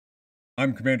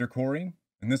I'm Commander Cory,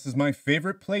 and this is my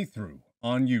favorite playthrough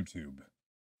on YouTube.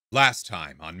 Last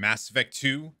time on Mass Effect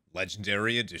 2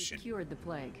 Legendary Edition. We cured the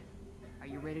plague. Are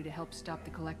you ready to help stop the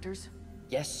collectors?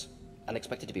 Yes.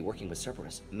 Unexpected to be working with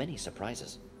Cerberus. Many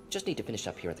surprises. Just need to finish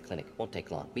up here at the clinic. Won't take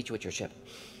long. Meet you at your ship.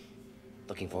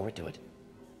 Looking forward to it.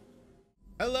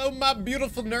 Hello, my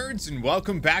beautiful nerds, and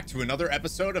welcome back to another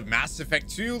episode of Mass Effect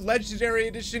 2 Legendary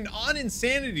Edition on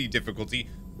Insanity difficulty,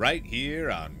 right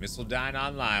here on Missildine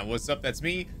Online. What's up? That's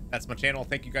me. That's my channel.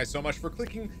 Thank you guys so much for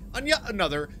clicking on yet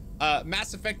another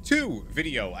Mass Effect 2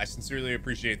 video. I sincerely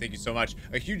appreciate it. Thank you so much.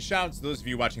 A huge shout out to those of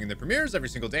you watching in the premieres every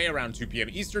single day around 2 p.m.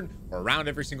 Eastern, or around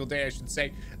every single day, I should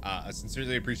say. I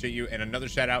sincerely appreciate you. And another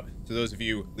shout out to those of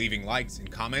you leaving likes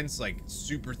and comments, like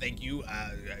super thank you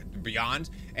beyond.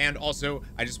 And also,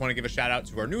 I just want to give a shout out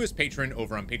to our newest patron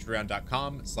over on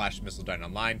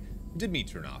patreon.com/MissildineOnline,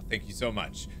 Dimitrina. Thank you so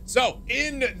much. So,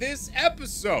 in this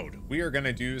episode, we are going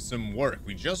to do some work.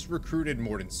 We just recruited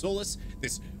Mordin Solus,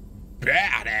 this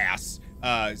badass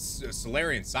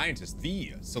Solarian scientist,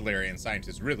 the Solarian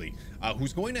scientist, really,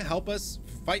 who's going to help us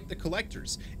fight the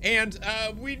Collectors. And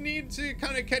we need to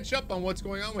kind of catch up on what's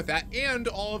going on with that and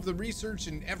all of the research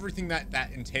and everything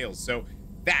that entails. So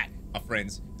that, my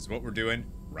friends, is what we're doing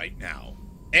right now.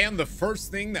 And the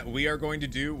first thing that we are going to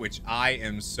do, which I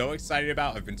am so excited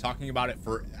about, I've been talking about it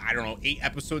for, I don't know, 8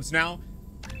 episodes now.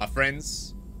 My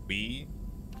friends, we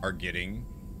are getting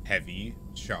heavy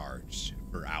charge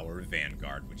for our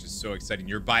Vanguard, which is so exciting.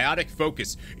 Your biotic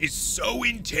focus is so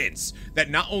intense that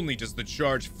not only does the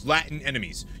charge flatten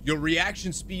enemies, your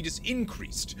reaction speed is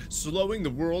increased, slowing the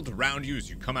world around you as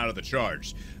you come out of the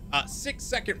charge.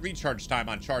 6-second recharge time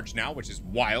on charge now, which is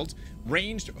wild.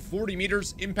 Ranged 40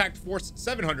 meters, impact force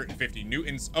 750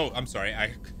 newtons. Oh, I'm sorry,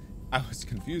 I was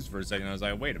confused for a second. I was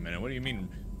like, wait a minute, what do you mean?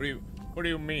 What do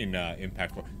you mean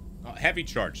impact force? Heavy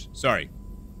charge, sorry.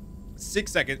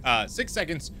 6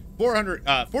 seconds,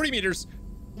 40 meters,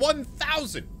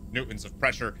 1,000 newtons of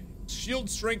pressure, shield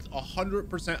strength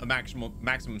 100% of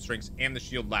maximum strength, and the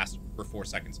shield lasts for 4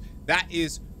 seconds. That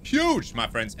is huge, my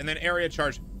friends. And then area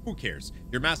charge, who cares?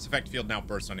 Your Mass Effect field now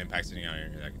bursts on impact, sitting on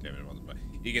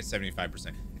you get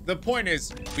 75%. The point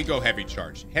is, we go heavy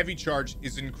charge. Heavy charge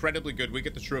is incredibly good. We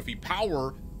get the trophy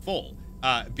powerful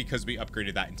because we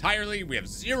upgraded that entirely. We have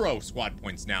 0 squad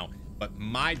points now. But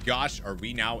my gosh, are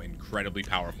we now incredibly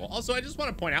powerful. Also, I just want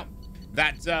to point out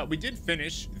that we did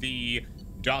finish the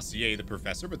dossier, the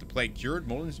professor, but the plague cured.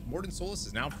 Mordin Solus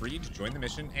is now free to join the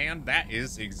mission, and that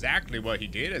is exactly what he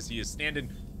did, as he is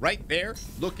standing right there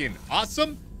looking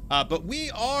awesome. But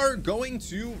we are going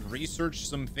to research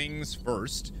some things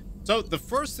first. So the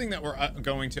first thing that we're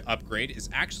going to upgrade is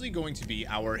actually going to be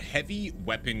our heavy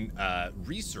weapon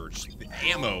research, the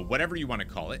ammo, whatever you want to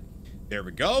call it. There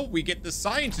we go. We get the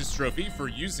scientist trophy for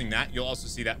using that. You'll also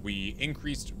see that we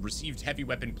received heavy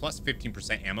weapon plus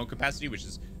 15% ammo capacity, which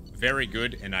is very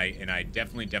good, and I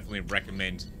definitely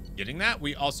recommend getting that.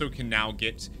 We also can now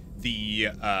get the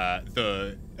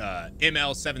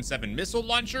ML77 missile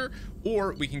launcher,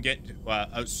 or we can get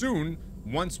soon,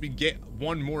 once we get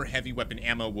one more heavy weapon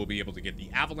ammo, we'll be able to get the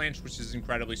avalanche, which is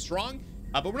incredibly strong.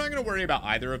 But we're not going to worry about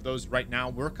either of those right now.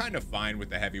 We're kind of fine with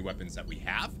the heavy weapons that we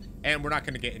have, and we're not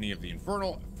going to get any of the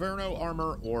Inferno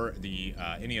armor or the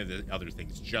any of the other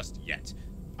things just yet.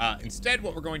 Instead,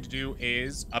 what we're going to do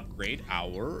is upgrade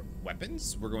our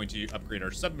weapons. We're going to upgrade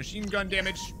our submachine gun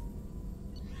damage,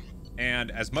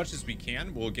 and as much as we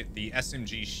can, we'll get the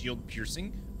SMG shield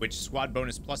piercing, which squad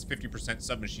bonus plus 50%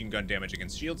 submachine gun damage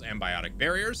against shields and biotic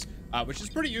barriers, which is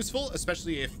pretty useful,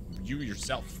 especially if you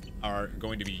yourself are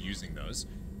going to be using those.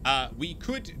 We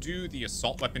could do the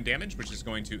assault weapon damage, which is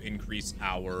going to increase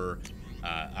our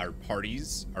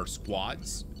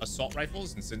squad's assault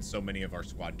rifles, and since so many of our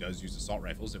squad does use assault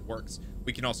rifles, it works.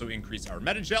 We can also increase our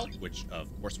metagel, which of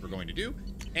course we're going to do,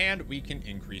 and we can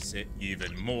increase it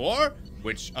even more,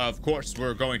 which of course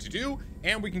we're going to do,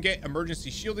 and we can get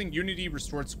emergency shielding. Unity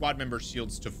restored squad member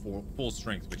shields to full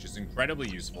strength, which is incredibly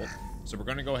useful, so we're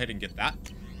going to go ahead and get that.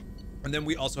 And then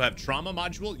we also have trauma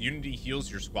module. Unity heals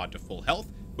your squad to full health,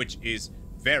 which is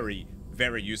very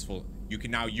useful. You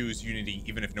can now use Unity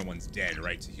even if no one's dead,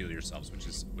 right, to heal yourselves, which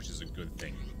is a good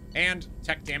thing. And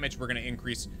tech damage we're going to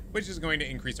increase, which is going to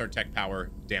increase our tech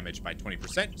power damage by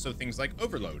 20%. So things like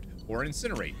overload or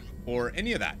incinerate or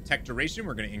any of that. Tech duration,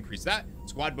 we're going to increase that.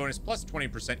 Squad bonus plus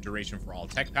 20% duration for all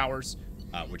tech powers,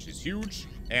 which is huge.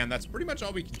 And that's pretty much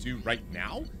all we can do right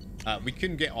now. We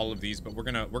couldn't get all of these, but we're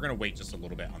gonna wait just a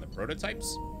little bit on the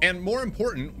prototypes. And more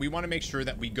important, we want to make sure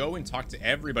that we go and talk to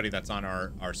everybody that's on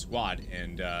our squad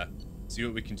and see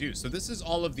what we can do. So this is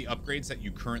all of the upgrades that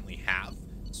you currently have.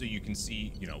 So you can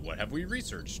see, you know, what have we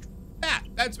researched?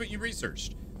 That's what you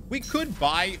researched. We could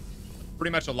buy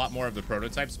pretty much a lot more of the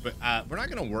prototypes, but we're not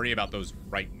going to worry about those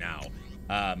right now.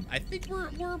 I think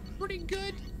we're pretty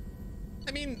good.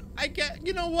 I mean,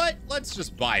 you know what? Let's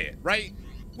just buy it, right?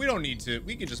 We don't need to.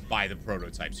 We can just buy the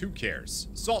prototypes. Who cares?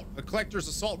 A collector's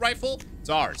assault rifle? It's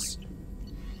ours.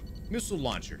 Missile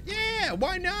launcher. Yeah,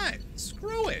 why not?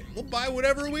 Screw it. We'll buy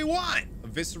whatever we want.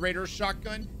 Eviscerator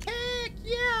shotgun. Heck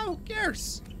yeah, who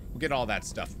cares? We'll get all that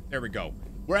stuff. There we go.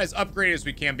 We're as upgraded as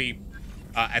we can be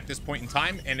at this point in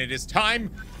time, and it is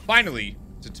time, finally,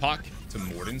 to talk to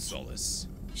Mordin Solus.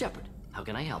 Shepard, how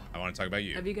can I help? I want to talk about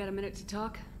you. Have you got a minute to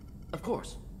talk? Of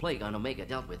course. Plague on Omega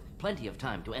dealt with. Plenty of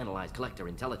time to analyze collector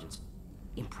intelligence.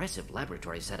 Impressive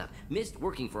laboratory setup. Missed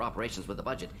working for operations with a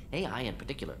budget. AI in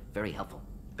particular. Very helpful.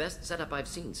 Best setup I've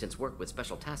seen since work with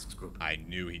Special Tasks Group. I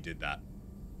knew he did that.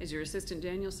 Is your assistant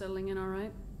Daniel settling in all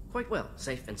right? Quite well.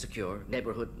 Safe and secure.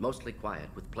 Neighborhood mostly quiet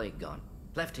with Plague gone.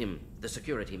 Left him the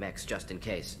security mechs just in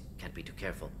case. Can't be too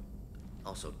careful.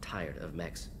 Also tired of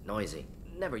mechs. Noisy.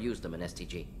 Never used them in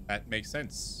STG. That makes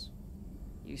sense.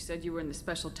 You said you were in the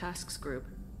Special Tasks Group.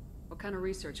 What kind of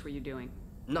research were you doing?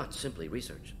 Not simply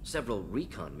research. Several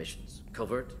recon missions.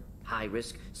 Covert, high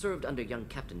risk, served under a young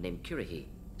captain named Kirihi.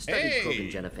 Studied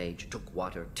Krogan genophage, took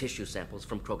water, tissue samples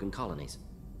from Krogan colonies.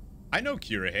 I know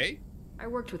Kirihi. I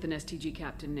worked with an STG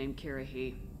captain named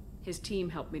Kirihi. His team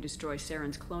helped me destroy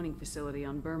Saren's cloning facility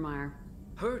on Burmire.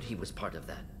 Heard he was part of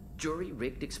that.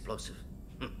 Jury-rigged explosive.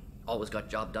 Always got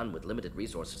job done with limited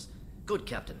resources. Good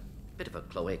captain. Bit of a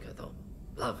cloaca, though.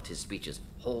 Loved his speeches.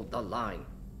 Hold the line.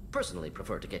 Personally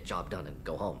prefer to get job done and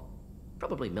go home.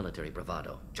 Probably military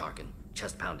bravado, jargon,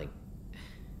 chest pounding.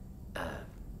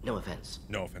 No offense.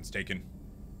 No offense taken.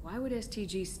 Why would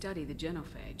STG study the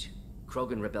genophage?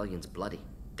 Krogan rebellion's bloody,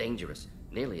 dangerous,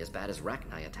 nearly as bad as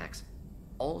Rachni attacks.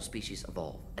 All species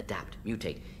evolve, adapt,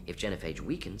 mutate. If genophage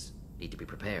weakens, need to be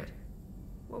prepared.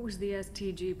 What was the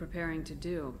STG preparing to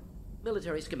do?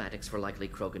 Military schematics for likely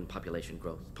Krogan population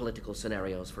growth, political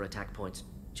scenarios for attack points.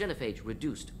 Genophage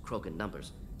reduced Krogan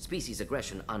numbers. Species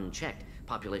aggression unchecked,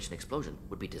 population explosion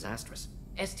would be disastrous.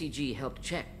 STG helped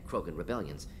check Krogan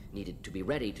rebellions, needed to be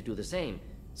ready to do the same.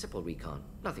 Simple recon,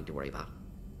 nothing to worry about.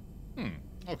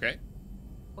 Okay.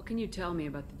 What can you tell me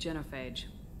about the genophage?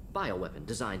 Bioweapon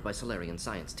designed by Solarian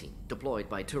science team, deployed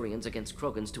by Turians against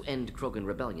Krogans to end Krogan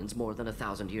rebellions more than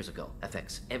 1,000 years ago.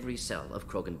 Affects every cell of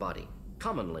Krogan body.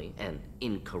 Commonly and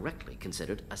incorrectly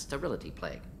considered a sterility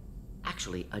plague.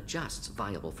 Actually adjusts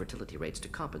viable fertility rates to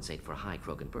compensate for high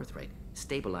Krogan birth rate.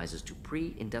 Stabilizes to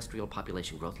pre-industrial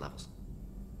population growth levels.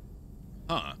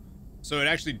 Huh. So it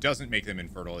actually doesn't make them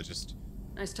infertile, it just...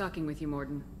 Nice talking with you,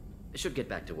 Mordin. Should get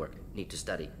back to work. Need to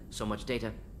study. So much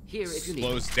data. Here if you need.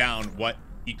 Slows down what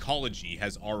ecology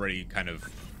has already kind of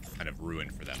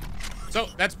ruined for them. So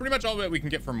that's pretty much all that we can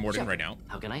get from Mordin right now.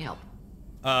 How can I help?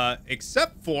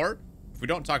 Except for, if we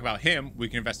don't talk about him, we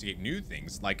can investigate new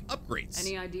things like upgrades.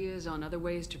 Any ideas on other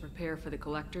ways to prepare for the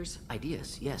collectors?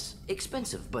 Ideas, yes.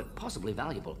 Expensive, but possibly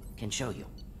valuable. Can show you.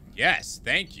 Yes,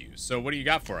 thank you. So what do you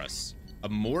got for us? A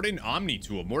Mordin Omni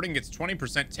tool. Mordin gets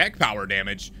 20% tech power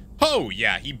damage. Oh,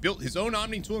 yeah, he built his own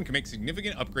Omni tool and can make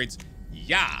significant upgrades.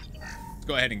 Yeah. Let's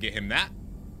go ahead and get him that.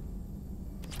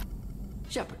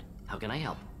 Shepard, how can I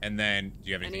help? And then, do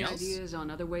you have anything else? Any ideas on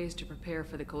other ways to prepare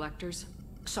for the collectors?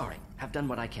 Sorry, have done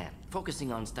what I can.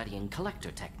 Focusing on studying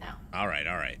collector tech now. All right,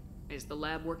 all right. Is the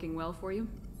lab working well for you?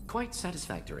 Quite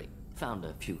satisfactory. Found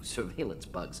a few surveillance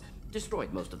bugs.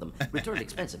 Destroyed most of them. Returned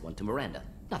expensive one to Miranda.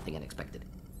 Nothing unexpected.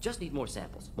 Just need more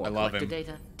samples. More collector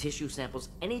data, tissue samples,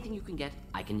 anything you can get,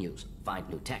 I can use. Find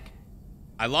new tech.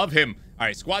 I love him. All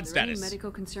right, squad Are there status. any medical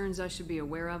concerns I should be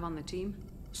aware of on the team?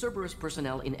 Cerberus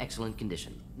personnel in excellent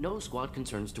condition. No squad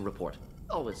concerns to report.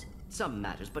 Always some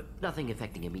matters, but nothing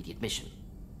affecting immediate mission.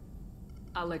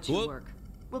 I'll let you work.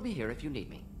 We'll be here if you need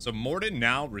me. So Mordin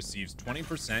now receives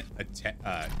 20%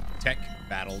 tech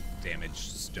battle damage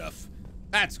stuff.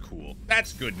 That's cool.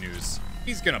 That's good news.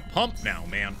 He's gonna pump now,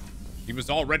 man. He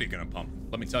was already gonna pump,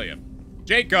 let me tell you.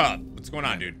 Jacob, what's going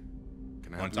on, dude?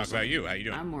 Can I want to talk about you? How you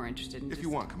doing? I'm more interested in If you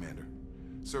want, Commander.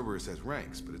 Cerberus has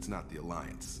ranks, but it's not the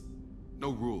Alliance.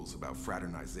 No rules about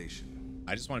fraternization.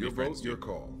 I just want to be your friends. vote, your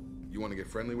call. You want to get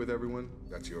friendly with everyone?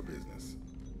 That's your business.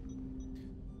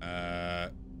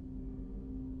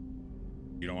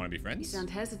 You don't want to be friends? You sound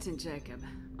hesitant, Jacob.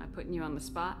 Am I putting you on the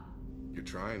spot? You're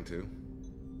trying to.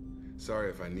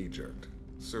 Sorry if I knee-jerked.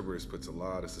 Cerberus puts a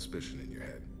lot of suspicion in your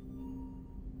head.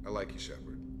 I like you,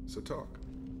 Shepard. So talk,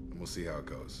 and we'll see how it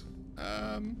goes.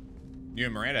 You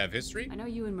and Miranda have history? I know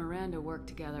you and Miranda work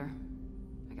together.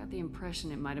 I got the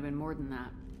impression it might have been more than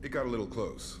that. It got a little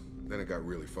close. Then it got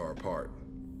really far apart.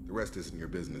 The rest isn't your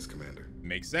business, Commander.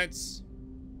 Makes sense.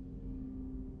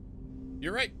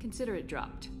 You're right. Consider it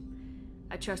dropped.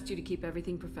 I trust you to keep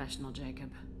everything professional,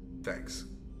 Jacob. Thanks.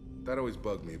 That always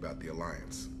bugged me about the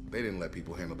Alliance. They didn't let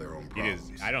people handle their own problems.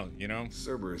 It is. I don't, you know.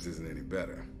 Cerberus isn't any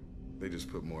better. They just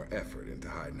put more effort into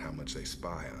hiding how much they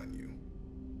spy on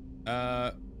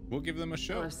you. We'll give them a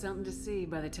show. We'll have something to see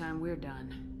by the time we're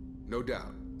done. No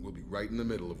doubt. We'll be right in the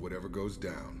middle of whatever goes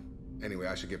down. Anyway,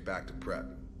 I should get back to prep.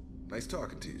 Nice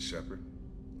talking to you, Shepard.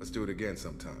 Let's do it again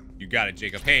sometime. You got it,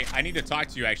 Jacob. Hey, I need to talk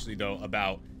to you actually though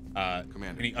about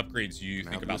Commander, any upgrades you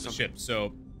think about the ship.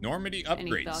 So Normandy upgrades.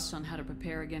 Any thoughts on how to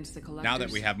prepare against the Collectors? Now that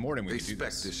we have Morden, we They can do spec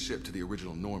this. this ship to the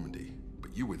original Normandy,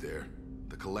 but you were there.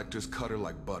 The Collectors cut her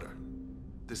like butter.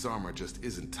 This armor just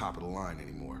isn't top of the line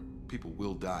anymore. People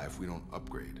will die if we don't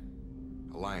upgrade.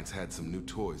 Alliance had some new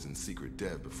toys in secret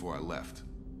dev before I left.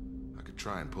 I could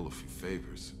try and pull a few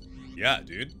favors. Yeah,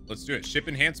 dude. Let's do it. Ship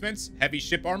enhancements, heavy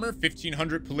ship armor,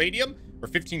 1500 palladium, or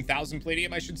 15,000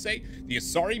 palladium, I should say. The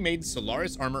Asari-made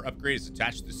Solaris armor upgrade is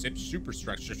attached to the ship's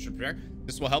superstructure.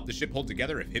 This will help the ship hold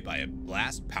together if hit by a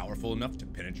blast powerful enough to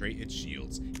penetrate its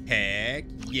shields. Heck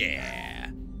yeah.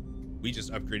 We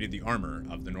just upgraded the armor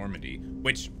of the Normandy,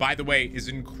 which, by the way, is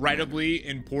incredibly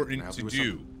important to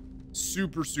do.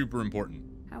 Super, super important.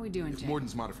 How we doing, If Jacob?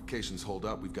 Morden's modifications hold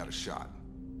up, we've got a shot.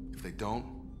 If they don't,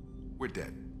 we're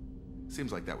dead.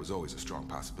 Seems like that was always a strong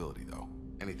possibility, though.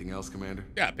 Anything else, Commander?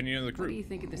 Yeah, opinion of the crew. What do you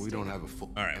think of this? We don't have a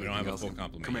full... All right, we don't have a anything full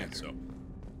else? complement Commander. yet, so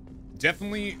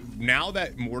definitely now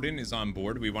that Morden is on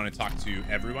board, we want to talk to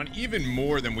everyone, even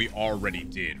more than we already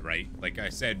did, right? Like I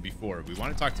said before, we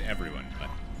want to talk to everyone. But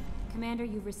Commander,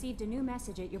 you've received a new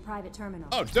message at your private terminal.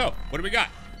 oh, dope! What do we got?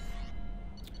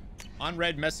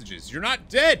 Unread messages. You're not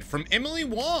dead, from Emily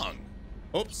Wong.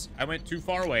 Oops, I went too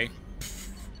far away.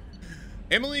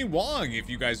 Emily Wong, if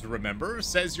you guys remember,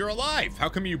 says you're alive. How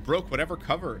come you broke whatever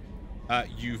cover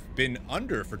you've been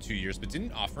under for 2 years, but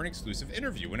didn't offer an exclusive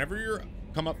interview? Whenever you're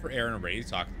come up for air and ready to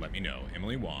talk, let me know.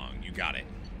 Emily Wong, you got it.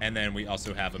 And then we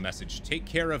also have a message. Take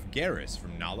care of Garrus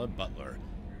from Nala Butler.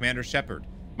 Commander Shepard,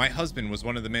 my husband was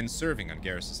one of the men serving on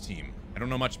Garrus's team. I don't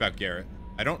know much about Garrett.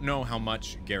 I don't know how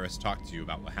much Garrus talked to you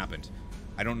about what happened.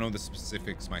 I don't know the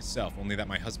specifics myself, only that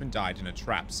my husband died in a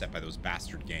trap set by those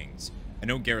bastard gangs. I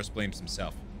know Garrus blames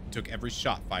himself. He took every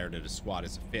shot fired at his squad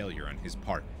as a failure on his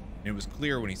part, and it was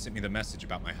clear when he sent me the message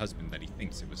about my husband that he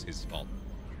thinks it was his fault.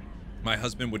 My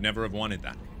husband would never have wanted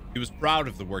that. He was proud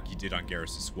of the work he did on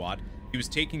Garrus' squad. He was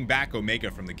taking back Omega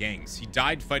from the gangs. He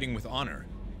died fighting with honor.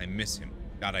 I miss him.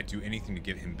 God, I'd do anything to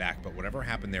get him back, but whatever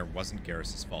happened there wasn't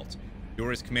Garrus' fault.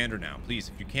 You're his commander now. Please,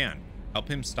 if you can, help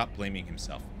him stop blaming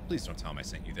himself. Please don't tell him I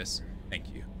sent you this.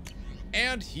 Thank you.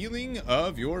 And healing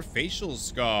of your facial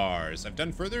scars. I've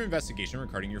done further investigation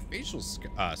regarding your facial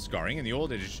scarring, and the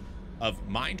old adage of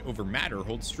mind over matter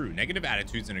holds true. Negative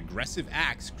attitudes and aggressive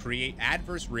acts create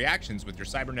adverse reactions with your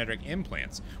cybernetic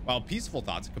implants, while peaceful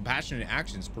thoughts and compassionate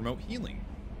actions promote healing.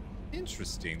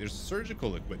 Interesting. There's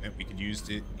surgical equipment we could use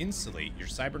to insulate your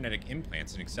cybernetic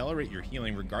implants and accelerate your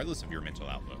healing regardless of your mental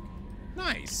outlook.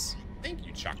 Nice. Thank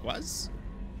you, Chakwas.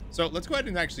 So let's go ahead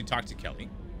and actually talk to Kelly.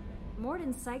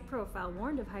 Morden's psych profile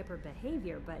warned of hyper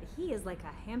behavior, but he is like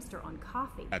a hamster on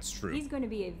coffee. That's true. He's going to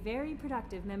be a very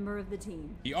productive member of the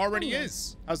team. He already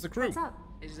is. How's the crew? What's up?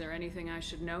 Is there anything I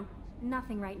should know?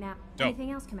 Nothing right now. Dope.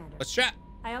 Anything else, Commander? Let's chat.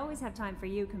 I always have time for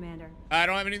you, Commander. I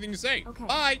don't have anything to say. Okay.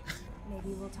 Bye.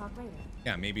 Maybe we'll talk later.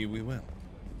 Yeah, maybe we will.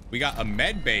 We got a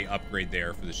med bay upgrade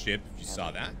there for the ship, if you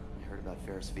saw that. I heard about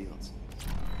Ferris Fields.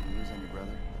 Any news on your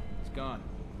brother? It's gone.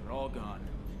 They're all gone.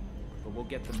 But we'll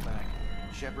get them back.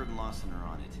 Shepard and Lawson are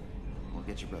on it. We'll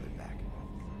get your brother back.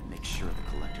 Make sure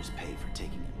the collectors pay for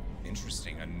taking him.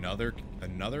 Interesting.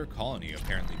 Another colony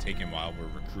apparently taken while we're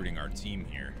recruiting our team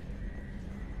here.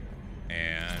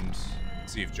 And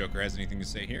let's see if Joker has anything to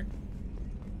say here.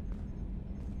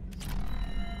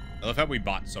 I love how we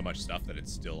bought so much stuff that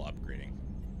it's still upgrading.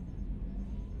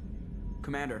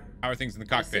 Commander, How are things in the I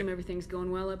cockpit? assume everything's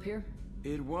going well up here?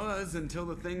 it was until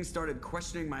the thing started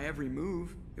questioning my every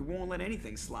move. It won't let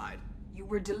anything slide. You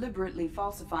were deliberately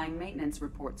falsifying maintenance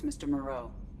reports, Mr.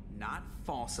 Moreau. Not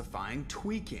falsifying,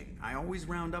 tweaking. I always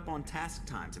round up on task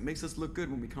times. It makes us look good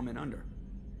when we come in under.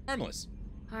 Harmless.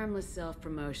 Harmless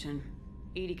self-promotion.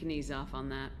 Edie can ease off on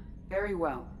that. Very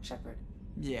well, Shepard.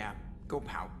 Yeah, go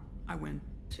pout. I win.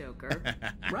 Joker.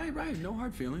 Right. No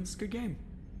hard feelings. Good game.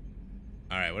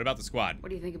 All right, what about the squad? What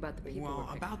do you think about the people Well,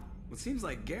 we're picking? it seems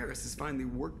like Garrus has finally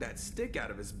worked that stick out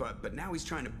of his butt, but now he's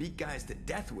trying to beat guys to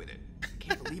death with it.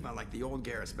 Can't believe I like the old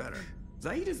Garrus better.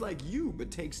 Zaid is like you,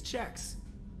 but takes checks.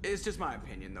 It's just my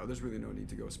opinion, though. There's really no need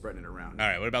to go spreading it around. All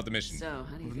right, what about the mission? So,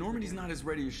 how do you If think Normandy's we're not as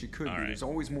ready as she could be, All right. there's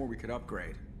always more we could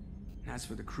upgrade. As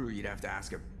for the crew, you'd have to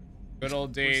ask him. Good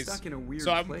old days. We're stuck in a weird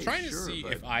so I'm place, trying to sure, see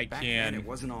but if I back can. then it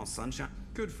wasn't all sunshine.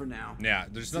 Good for now. Yeah,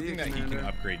 there's nothing that he can Commander.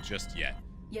 upgrade just yet.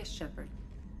 Yes, Shepard.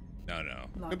 No.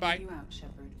 Logging Goodbye. you out,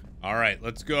 Shepard. All right,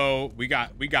 let's go. We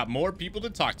got more people to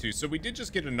talk to. So we did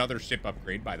just get another ship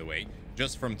upgrade, by the way,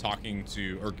 just from talking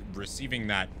to or receiving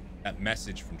that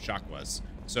message from Chakwas.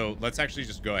 So let's actually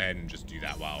just go ahead and just do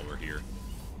that while we're here.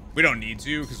 We don't need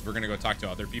to because we're gonna go talk to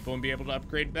other people and be able to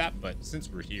upgrade that. But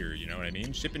since we're here, you know what I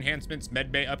mean? Ship enhancements,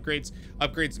 medbay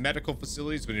upgrades medical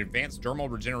facilities with advanced dermal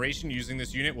regeneration. Using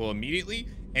this unit will immediately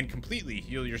and completely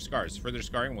heal your scars. Further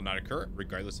scarring will not occur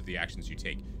regardless of the actions you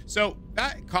take. So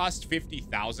that cost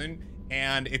 50,000,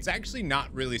 and it's actually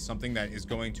not really something that is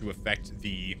going to affect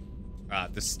the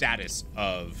status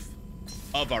of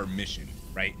our mission,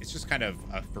 right? It's just kind of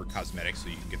for cosmetics so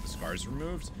you can get the scars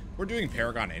removed. We're doing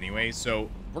Paragon anyway, so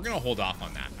we're gonna hold off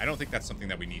on that. I don't think that's something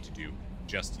that we need to do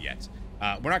just yet.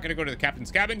 We're not gonna go to the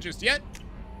captain's cabin just yet.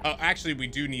 Oh, actually, we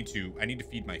do need to. I need to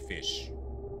feed my fish.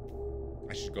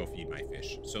 I should go feed my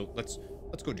fish. So let's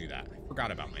go do that. I forgot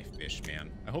about my fish,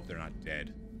 man. I hope they're not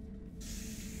dead.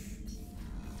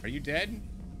 Are you dead?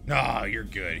 No, you're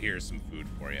good. Here's some food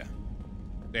for you.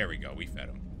 There we go. We fed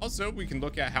them. Also, we can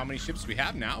look at how many ships we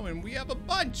have now, and we have a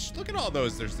bunch. Look at all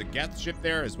those. There's the Geth ship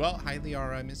there as well. Hi,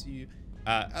 Liara. I miss you.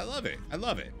 I love it. I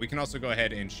love it. We can also go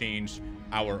ahead and change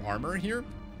our armor here,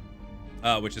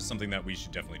 which is something that we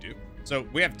should definitely do. So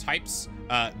we have types.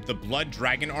 The Blood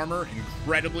Dragon armor,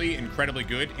 incredibly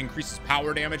good. Increases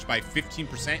power damage by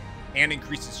 15% and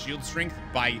increases shield strength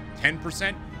by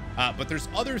 10%. But there's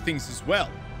other things as well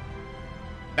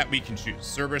that we can choose.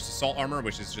 Cerberus Assault armor,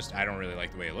 which is just, I don't really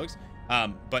like the way it looks.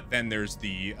 But then there's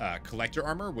the Collector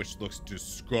armor, which looks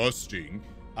disgusting.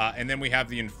 And then we have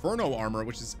the Inferno armor,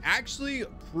 which is actually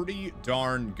pretty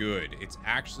darn good. It's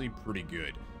actually pretty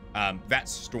good. That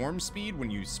storm speed when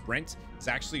you sprint is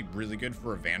actually really good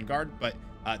for a Vanguard, but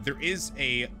there is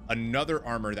another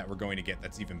armor that we're going to get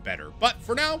that's even better. But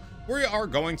for now, we are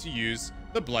going to use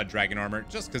the Blood Dragon armor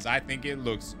just because I think it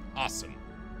looks awesome.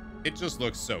 It just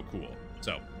looks so cool.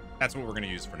 So that's what we're going to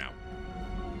use for now.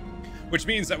 Which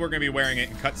means that we're going to be wearing it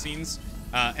in cutscenes,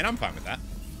 and I'm fine with that.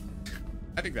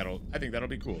 I think that'll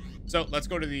be cool. So let's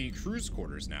go to the crew's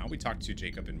quarters now. We talked to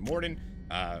Jacob and Morden.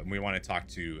 We want to talk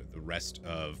to the rest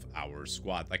of our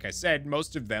squad. Like I said,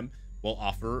 most of them will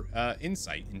offer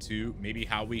insight into maybe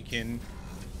how we can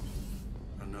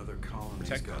Another colony's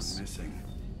protect gone us. missing.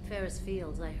 Ferris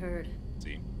Fields, I heard.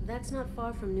 See, That's not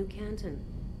far from New Canton.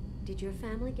 Did your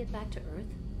family get back to Earth?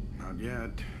 Not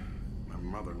yet. My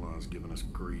mother-in-law's given us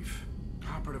grief.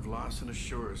 Operative Lawson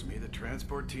assures me the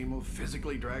transport team will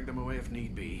physically drag them away if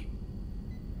need be.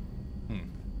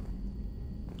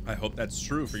 I hope that's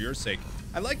true for your sake.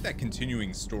 I like that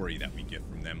continuing story that we get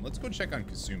from them. Let's go check on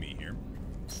Kasumi here.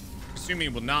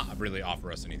 Kasumi will not really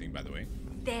offer us anything, by the way.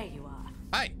 There you are.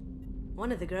 Hi.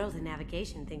 One of the girls in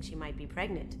navigation thinks she might be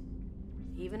pregnant.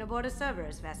 Even aboard a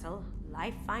Cerberus vessel,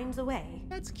 life finds a way.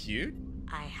 That's cute.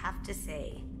 I have to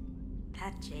say,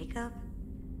 that Jacob?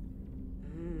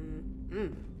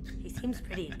 He seems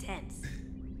pretty intense.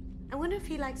 I wonder if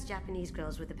he likes Japanese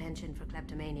girls with a penchant for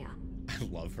kleptomania. I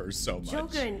love her so much.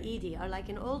 Joker and Edie are like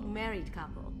an old married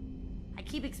couple. I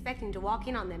keep expecting to walk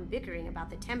in on them bickering about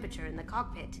the temperature in the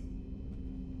cockpit.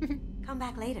 Come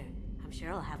back later. I'm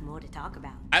sure I'll have more to talk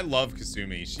about. I love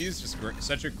Kasumi. She's just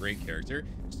such a great character.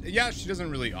 Yeah, she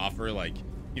doesn't really offer like,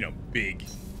 you know, big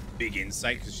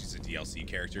insight because she's a DLC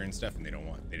character and stuff, and they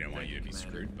didn't want you to be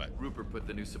screwed. But Rupert put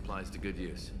the new supplies to good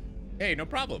use. Hey, no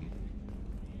problem.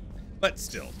 But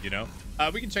still, you know,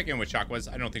 we can check in with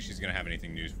Chakwas. I don't think she's gonna have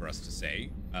anything new for us to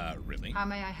say, really. How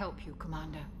may I help you,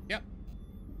 Commander? Yep.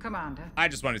 Commander. I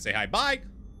just wanted to say hi. Bye.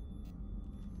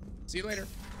 See you later.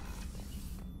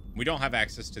 We don't have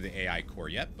access to the AI core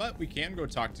yet, but we can go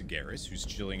talk to Garrus, who's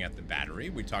chilling at the battery.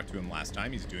 We talked to him last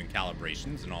time. He's doing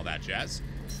calibrations and all that jazz.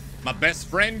 My best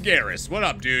friend, Garrus. What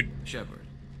up, dude? Shepard,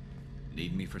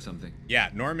 need me for something? Yeah,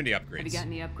 Normandy upgrades. Have you got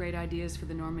any upgrade ideas for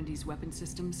the Normandy's weapon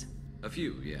systems? A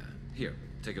few, yeah. Here,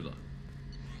 take a look.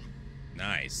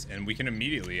 Nice. And we can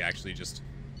immediately actually just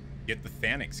get the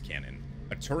Thanix cannon.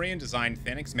 A Turian-designed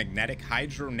Thanix magnetic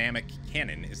hydrodynamic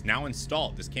cannon is now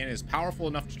installed. This cannon is powerful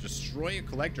enough to destroy a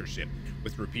collector ship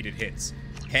with repeated hits.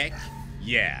 Heck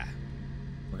yeah.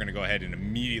 We're going to go ahead and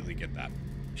immediately get that.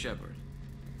 Shepard,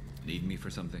 need me for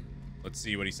something? Let's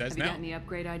see what he says Have now. you got any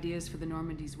upgrade ideas for the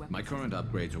Normandy's weapon My current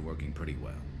upgrades are working pretty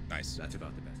well. Nice. That's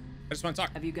about the best. I just want to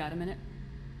talk. Have you got a minute?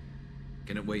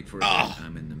 Can it wait for a minute?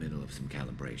 I'm in the middle of some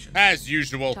calibration. As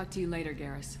usual. Talk to you later,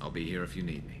 Garrus. I'll be here if you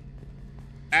need me.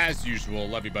 As usual.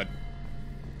 Love you, bud.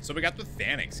 So we got the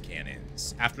Thanix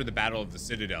cannons. After the Battle of the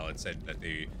Citadel, it said that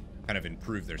they kind of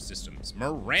improve their systems.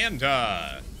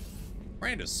 Miranda.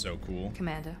 Miranda's so cool.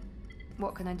 Commander,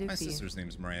 what can I do My for you? My sister's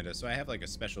name's Miranda, so I have like a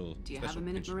special. Do you have a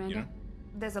minute, Miranda? You know?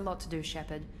 There's a lot to do,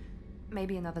 Shepard.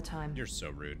 Maybe another time. You're so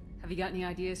rude. Have you got any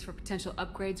ideas for potential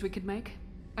upgrades we could make?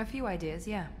 A few ideas,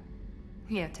 yeah.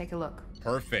 Here, take a look.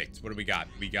 Perfect. What do we got?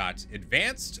 We got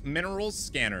advanced minerals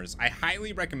scanners. I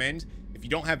highly recommend, if you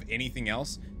don't have anything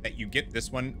else, that you get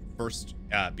this one first,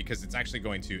 because it's actually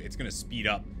going to speed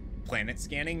up planet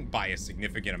scanning by a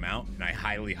significant amount, and I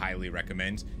highly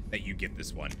recommend that you get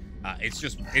this one. It's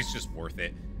just worth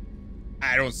it.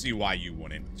 I don't see why you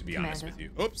wouldn't, to be honest with you.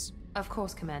 Oops. Of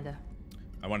course, Commander.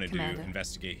 I wanted to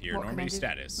investigate here. Normandy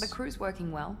status. The crew's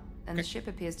working well, and the ship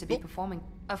appears to be performing.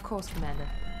 Of course, Commander.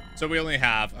 So we only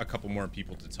have a couple more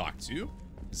people to talk to.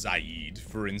 Zaid,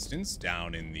 for instance,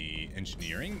 down in the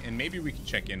engineering, and maybe we can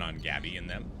check in on Gabby and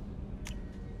them.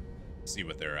 See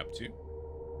what they're up to.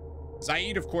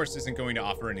 Zaid, of course, isn't going to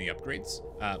offer any upgrades,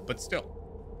 but still.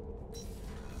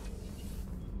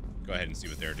 Go ahead and see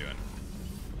what they're doing.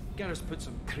 Garrus put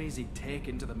some crazy tech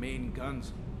into the main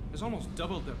guns. It's almost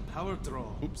doubled their power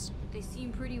draw. Oops. They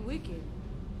seem pretty wicked.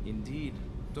 Indeed.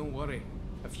 Don't worry.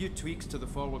 A few tweaks to the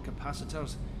forward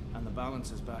capacitors, and the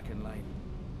balance is back in line.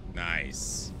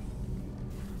 Nice.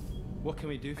 What can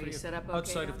we do for you? Set up okay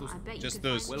outside now? of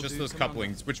those? Just those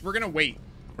couplings, which we're gonna wait.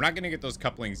 We're not gonna get those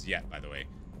couplings yet, by the way.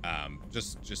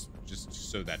 Just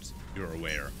so that you're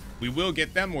aware. We will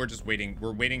get them. We're just waiting.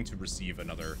 We're waiting to receive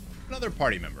another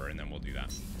party member, and then we'll do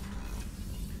that.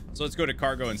 So let's go to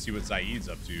cargo and see what Zaid's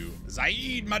up to.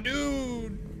 Zaid, my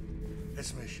dude!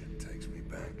 This mission takes me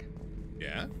back.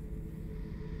 Yeah?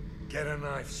 Get a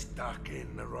knife stuck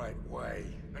in the right way,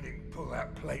 and you can pull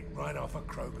that plate right off a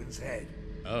Krogan's head.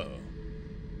 Oh.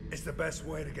 It's the best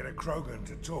way to get a Krogan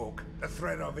to talk. The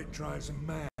threat of it drives them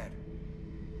mad.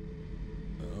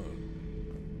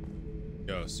 Oh.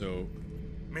 Yo, so...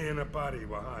 Me and a buddy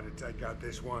were hired to take out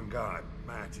this one guy,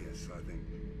 Matthias, I think.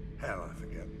 Hell, I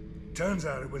forget. Turns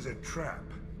out it was a trap.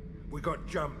 We got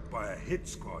jumped by a hit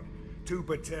squad. 2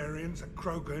 Batarians, a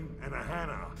Krogan, and a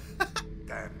Hanar.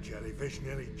 Damn jellyfish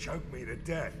nearly choked me to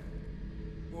death.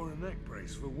 Wore a neck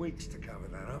brace for weeks to cover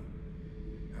that up.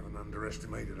 Haven't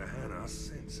underestimated a Hanar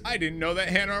since. I didn't know that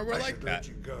Hanar were like that. Let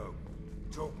you go.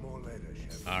 Talk more later,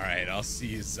 Shepard. All right, I'll see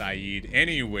you, Zaid.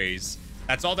 Anyways,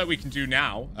 that's all that we can do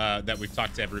now that we've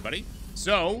talked to everybody.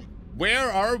 So,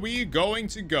 where are we going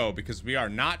to go? Because we are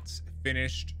not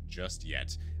finished just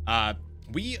yet.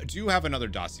 We do have another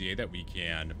dossier that we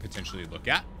can potentially look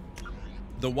at.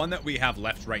 The one that we have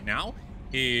left right now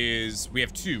is, we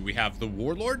have 2. We have the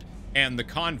Warlord and the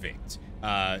Convict.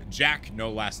 Jack,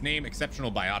 no last name,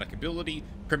 exceptional biotic ability,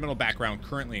 criminal background,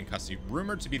 currently in custody,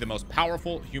 rumored to be the most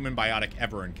powerful human biotic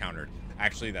ever encountered.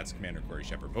 Actually, that's Commander Cory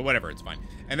Shepard, but whatever, it's fine.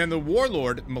 And then the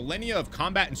Warlord, millennia of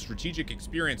combat and strategic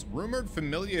experience, rumored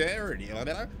familiarity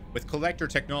with collector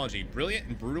technology, brilliant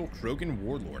and brutal Krogan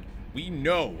Warlord. We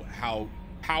know how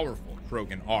powerful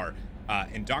Krogan are,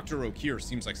 and Dr. O'Keefe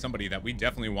seems like somebody that we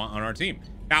definitely want on our team.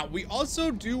 Now, we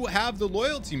also do have the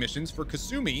loyalty missions for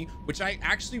Kasumi, which I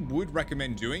actually would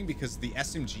recommend doing because the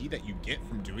SMG that you get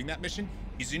from doing that mission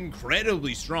is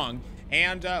incredibly strong.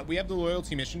 And we have the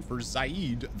loyalty mission for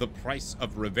Zaid, the price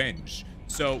of revenge.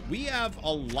 So we have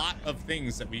a lot of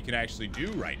things that we can actually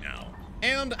do right now.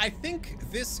 And I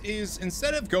think this is,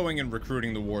 instead of going and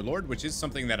recruiting the Warlord, which is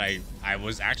something that I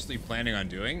was actually planning on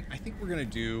doing, I think we're going to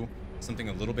do something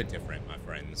a little bit different, my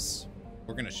friends.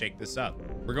 We're going to shake this up.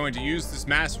 We're going to use this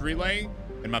mass relay,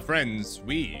 and my friends,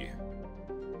 we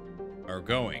are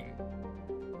going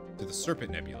to the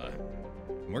Serpent Nebula,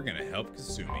 and we're going to help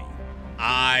Kasumi.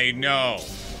 I know.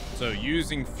 So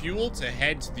using fuel to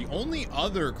head to the only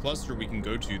other cluster we can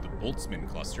go to, the Boltzmann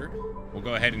cluster. We'll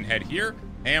go ahead and head here,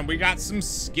 and we got some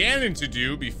scanning to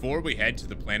do before we head to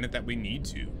the planet that we need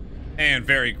to. And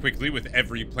very quickly, with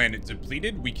every planet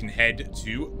depleted, we can head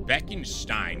to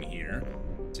Beckenstein here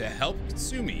to help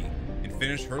Kasumi and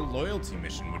finish her loyalty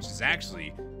mission, which is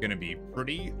actually going to be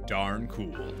pretty darn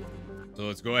cool. So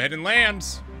let's go ahead and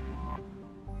land.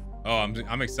 Oh,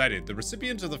 I'm excited. The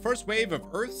recipient of the first wave of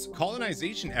Earth's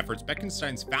colonization efforts,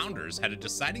 Beckenstein's founders had a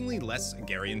decidedly less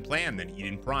Agarian plan than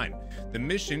Eden Prime. The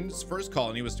mission's first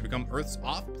colony was to become Earth's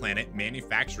off-planet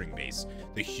manufacturing base.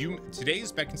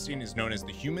 Today's Beckenstein is known as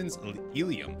the Humans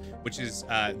Ilium, which is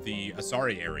the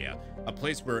Asari area, a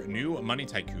place where new money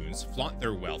tycoons flaunt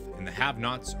their wealth and the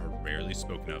have-nots are rarely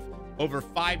spoken of. Over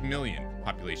 5 million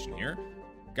population here.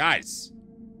 Guys,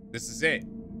 this is it.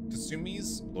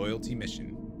 Kasumi's loyalty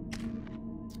mission.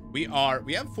 We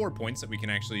have 4 points that we can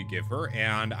actually give her,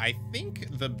 and I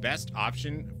think the best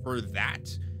option for that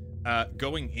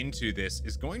going into this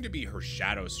is going to be her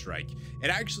Shadow Strike. It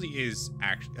actually is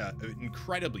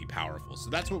incredibly powerful, so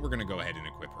that's what we're going to go ahead and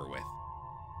equip her with.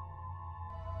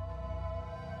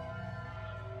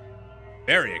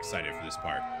 Very excited for this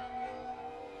part.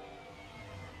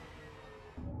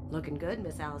 Looking good,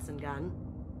 Miss Allison Gunn.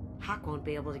 Hawk won't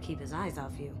be able to keep his eyes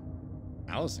off you.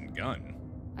 Allison Gunn?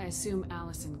 I assume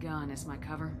Allison Gunn is my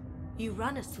cover. You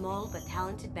run a small but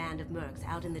talented band of mercs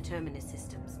out in the Terminus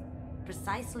systems.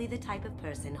 Precisely the type of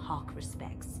person Hawk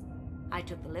respects. I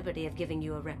took the liberty of giving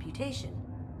you a reputation.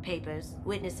 Papers,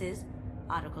 witnesses,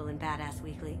 article in Badass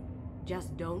Weekly.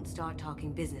 Just don't start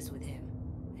talking business with him,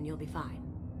 and you'll be fine.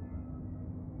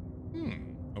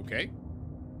 Okay.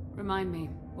 Remind me,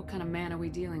 what kind of man are we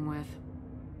dealing with?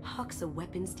 Hawk's a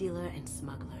weapons dealer and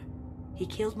smuggler. He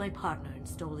killed my partner and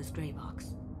stole his gray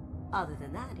box. Other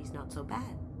than that, he's not so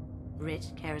bad. Rich,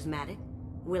 charismatic,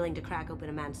 willing to crack open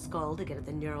a man's skull to get at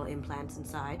the neural implants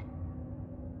inside.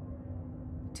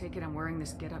 Take it I'm wearing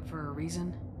this getup for a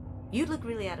reason? You'd look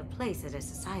really out of place at a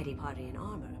society party in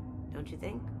armor, don't you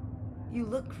think? You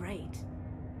look great.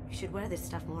 You should wear this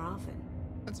stuff more often.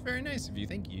 That's very nice of you,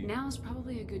 thank you. Now's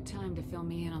probably a good time to fill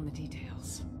me in on the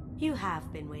details. You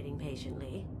have been waiting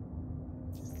patiently.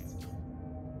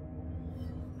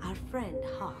 Our friend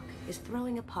Hawk is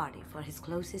throwing a party for his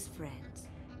closest friends.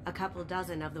 A couple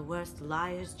dozen of the worst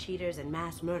liars, cheaters, and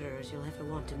mass murderers you'll ever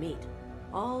want to meet.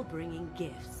 All bringing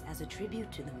gifts as a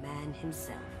tribute to the man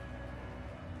himself.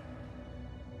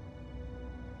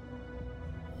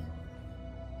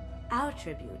 Our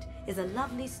tribute is a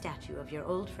lovely statue of your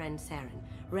old friend Saren,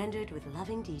 rendered with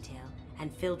loving detail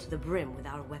and filled to the brim with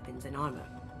our weapons and armor.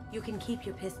 You can keep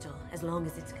your pistol as long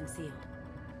as it's concealed.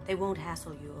 They won't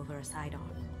hassle you over a sidearm.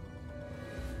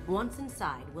 Once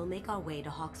inside, we'll make our way to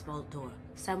Hawk's vault door,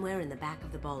 somewhere in the back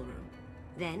of the ballroom.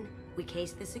 Then, we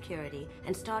case the security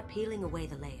and start peeling away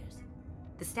the layers.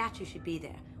 The statue should be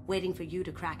there, waiting for you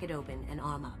to crack it open and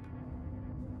arm up.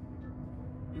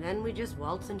 Then we just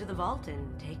waltz into the vault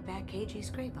and take back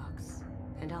KG's gray box.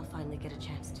 And I'll finally get a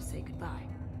chance to say goodbye.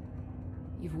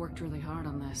 You've worked really hard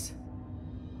on this.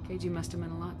 KG must have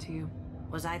meant a lot to you.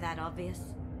 Was I that obvious?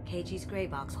 KG's gray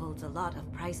box holds a lot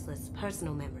of priceless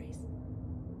personal memories.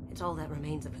 It's all that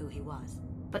remains of who he was.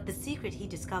 But the secret he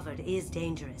discovered is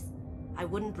dangerous. I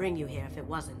wouldn't bring you here if it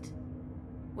wasn't.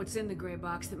 What's in the gray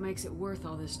box that makes it worth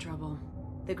all this trouble?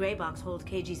 The gray box holds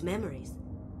KG's memories.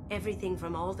 Everything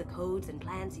from all the codes and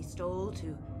plans he stole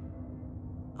to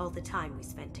all the time we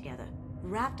spent together.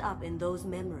 Wrapped up in those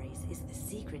memories is the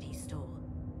secret he stole.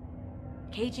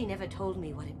 KG never told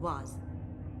me what it was,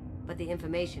 but the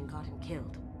information got him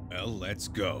killed. Well, let's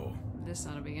go. This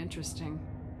ought to be interesting.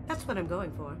 That's what I'm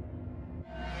going for.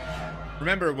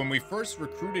 Remember, when we first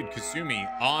recruited Kasumi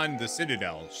on the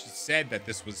Citadel, she said that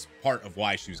this was part of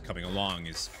why she was coming along,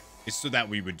 is so that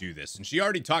we would do this. And she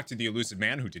already talked to the elusive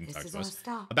man who didn't talk to us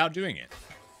about doing it.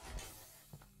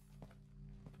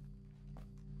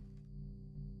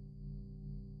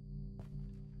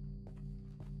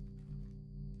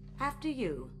 After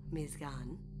you, Ms.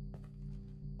 Gunn.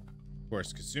 Of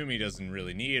course, Kasumi doesn't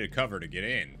really need a cover to get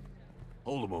in.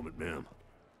 Hold a moment, ma'am.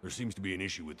 There seems to be an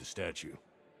issue with the statue.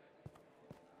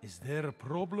 Is there a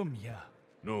problem here?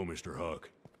 No, Mr. Hawk.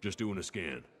 Just doing a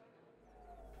scan.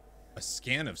 A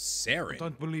scan of Saren? I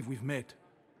don't believe we've met.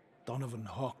 Donovan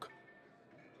Hawk.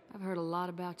 I've heard a lot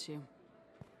about you.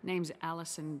 Name's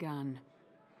Allison Gunn.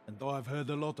 And I've heard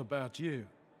a lot about you.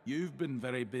 You've been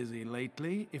very busy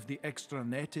lately, if the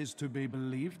extranet is to be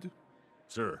believed.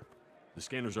 Sir, the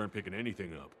scanners aren't picking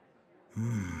anything up.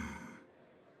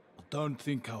 I don't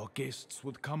think our guests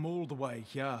would come all the way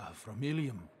here from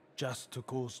Ilium just to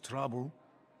cause trouble.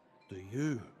 Do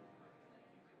you?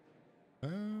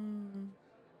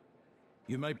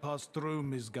 You may pass through,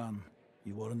 Ms. Gunn.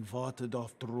 You were invited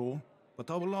after all, but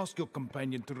I will ask your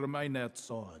companion to remain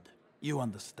outside. You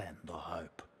understand, I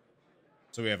hope.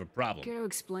 So we have a problem. Care to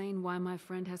explain why my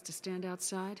friend has to stand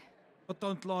outside? I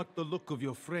don't like the look of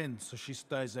your friend, so she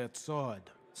stays outside.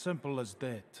 Simple as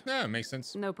that. Yeah, makes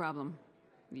sense. No problem.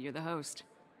 You're the host.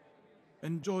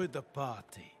 Enjoy the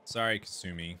party. Sorry,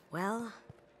 Kasumi. Well,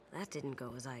 that didn't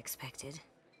go as I expected.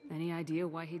 Any idea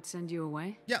why he'd send you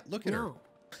away? Yeah, look at her. No,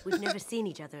 we've never seen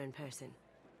each other in person,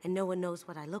 and no one knows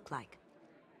what I look like.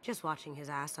 Just watching his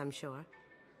ass, I'm sure.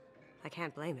 I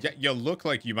can't blame him. Yeah, you look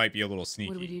like you might be a little sneaky.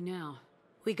 What do we do now?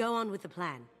 We go on with the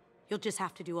plan. You'll just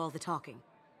have to do all the talking.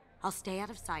 I'll stay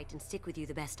out of sight and stick with you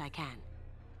the best I can.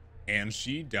 And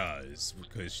she does,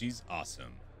 because she's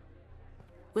awesome.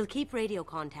 We'll keep radio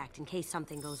contact in case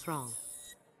something goes wrong.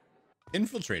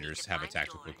 Infiltrators have a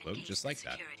tactical cloak just like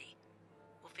that.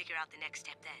 We'll figure out the next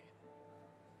step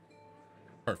then.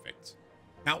 Perfect.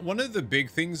 Now, one of the big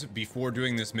things before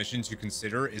doing this mission to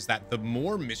consider is that the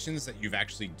more missions that you've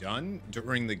actually done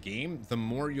during the game, the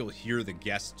more you'll hear the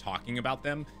guests talking about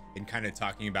them and kind of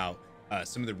talking about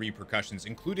some of the repercussions,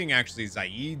 including actually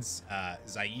Zaid's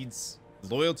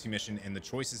loyalty mission and the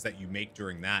choices that you make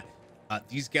during that.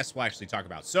 These guests will actually talk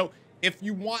about. So if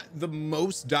you want the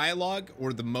most dialogue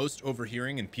or the most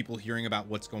overhearing and people hearing about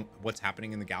what's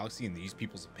happening in the galaxy and these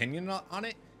people's opinion on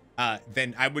it,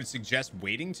 then I would suggest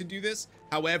waiting to do this.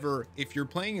 However, if you're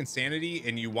playing Insanity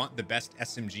and you want the best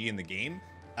SMG in the game,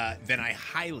 then I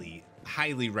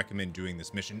highly recommend doing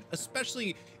this mission,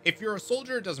 especially if you're a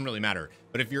soldier. It doesn't really matter,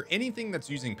 but if you're anything that's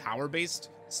using power-based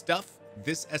stuff,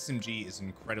 this SMG is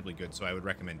incredibly good, so I would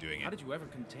recommend doing it. How did you ever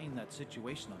contain that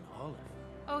situation on Olive?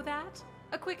 Oh, that?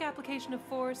 A quick application of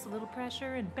force, a little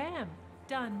pressure, and bam,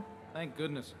 done. Thank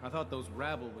goodness. I thought those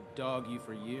rabble would dog you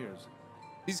for years.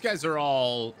 These guys are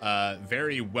all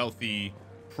very wealthy,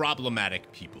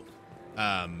 problematic people.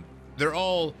 They're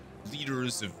all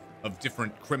leaders of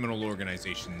different criminal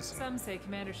organizations. Some say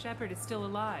Commander Shepard is still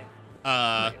alive.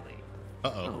 Really?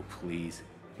 Oh, please.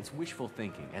 It's wishful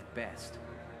thinking at best.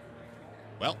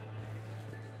 Well,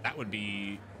 that would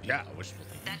be, yeah, wishful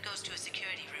thinking. That goes to a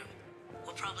security room.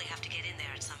 We'll probably have to get in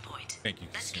there at some point. Thank you,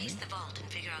 Let's Kasumi. case the vault and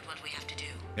figure out what we have to do.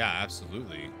 Yeah,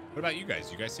 absolutely. What about you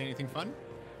guys? You guys say anything fun?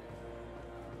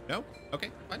 No?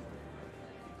 Okay, fine.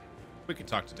 We can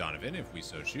talk to Donovan if we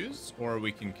so choose, or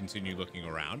we can continue looking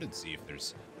around and see if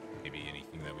there's maybe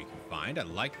anything that we can find. I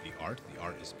like the art. The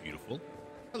art is beautiful.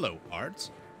 Hello, art.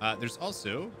 There's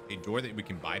also a door that we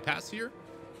can bypass here.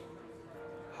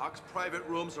 Hawk's private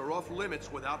rooms are off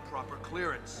limits without proper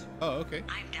clearance. Oh, okay.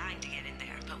 I'm dying to get in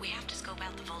there, but we have to scope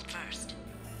out the vault first.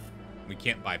 We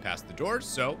can't bypass the doors,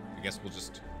 so I guess we'll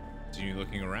just continue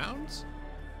looking around.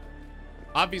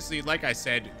 Obviously, like I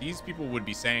said, these people would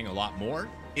be saying a lot more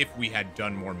if we had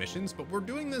done more missions, but we're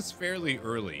doing this fairly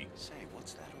early. Say,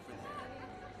 what's that over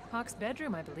there? Hawk's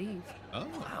bedroom, I believe. Oh.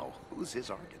 Wow, who's his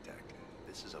architect?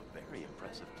 This is a very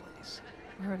impressive place.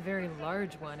 Or a very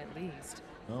large one, at least.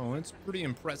 Oh, it's pretty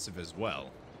impressive as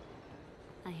well.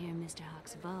 I hear Mr.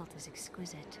 Hawk's vault is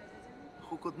exquisite.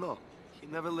 Who could know? He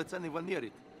never lets anyone near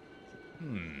it.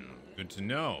 Good to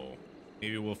know.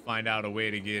 Maybe we'll find out a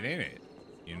way to get in it.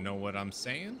 You know what I'm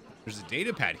saying? There's a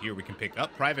data pad here we can pick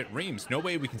up. Private Reams. No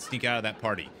way we can sneak out of that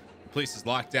party. The place is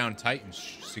locked down tight and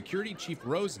Security Chief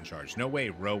Rowe's in charge. No way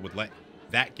Rowe would let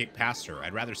that get past her.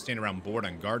 I'd rather stand around bored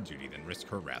on guard duty than risk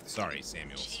her wrath. Sorry,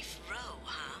 Samuels. Chief Rowe,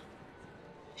 huh?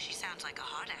 She sounds like a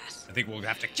hard ass. I think we'll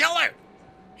have to kill her!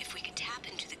 If we could tap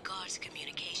into the guard's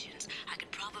communications, I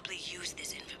could probably use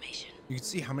this information. You can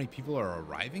see how many people are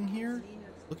arriving here.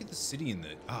 Look at the city in the...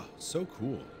 Oh, so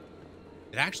cool.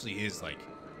 It actually is, like,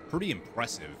 pretty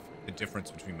impressive, the difference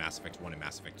between Mass Effect 1 and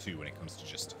Mass Effect 2 when it comes to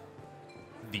just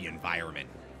the environment,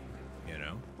 you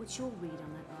know? What's your read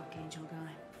on that Archangel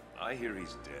guy? I hear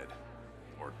he's dead.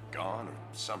 Or gone, or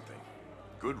something.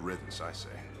 Good riddance, I say.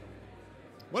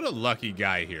 What a lucky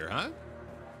guy here, huh?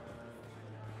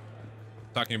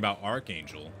 Talking about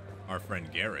Archangel, our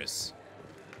friend Garrus.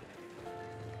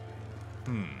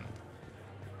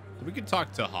 So we could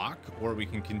talk to Hawk, or we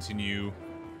can continue,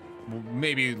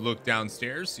 maybe look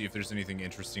downstairs, see if there's anything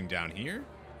interesting down here.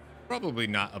 Probably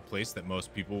not a place that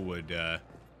most people would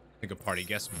think a party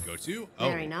guest would go to. Oh.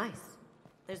 Very nice.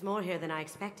 There's more here than I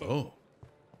expected. Oh.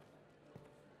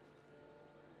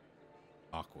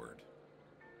 Awkward.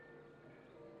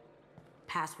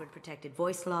 Password-protected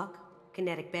voice lock,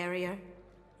 kinetic barrier,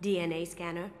 DNA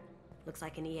scanner. Looks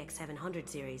like an EX700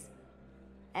 series.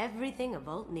 Everything a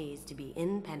vault needs to be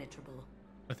impenetrable.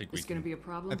 I think This gonna be a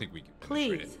problem? I think we can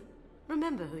penetrate Please, it.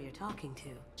 remember who you're talking to.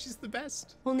 She's the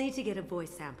best. We'll need to get a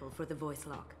voice sample for the voice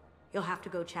lock. You'll have to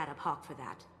go chat up Hawk for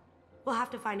that. We'll have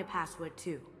to find a password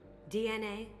too.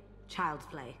 DNA, child's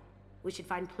play. We should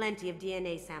find plenty of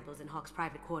DNA samples in Hawk's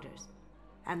private quarters.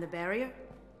 And the barrier?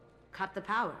 Cut the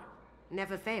power.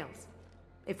 Never fails.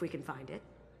 If we can find it.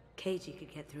 KG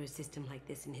could get through a system like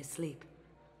this in his sleep.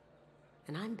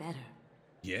 And I'm better.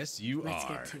 Yes, you Let's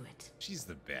are. get to it. She's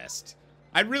the best.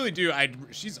 I really do.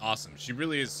 She's awesome. She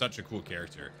really is such a cool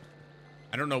character.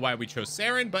 I don't know why we chose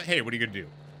Saren, but hey, what are you gonna do?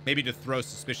 Maybe to throw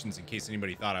suspicions in case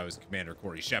anybody thought I was Commander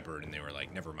Cory Shepard, and they were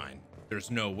like, never mind.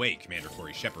 There's no way Commander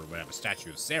Cory Shepard would have a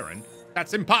statue of Saren.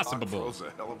 That's impossible. Throws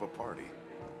a hell of a party.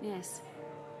 Yes.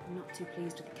 I'm not too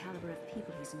pleased with the caliber of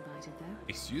people he's invited, though.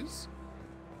 Excuse?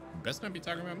 Best not be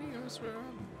talking about me. I swear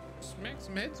I'll smack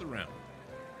some heads around.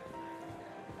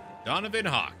 Donovan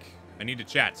Hawk. I need to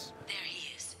chat. There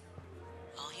he is.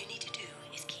 All you need to do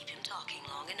is keep him talking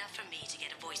long enough for me to get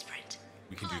a voice print.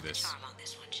 We can do this. Charm on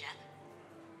this one, Shep.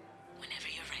 Whenever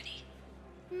you're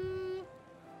ready.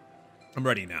 I'm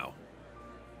ready now.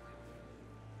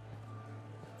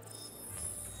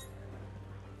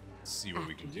 Let's see what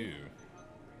we can do.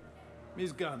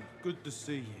 Miss Gunn, good to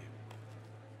see you.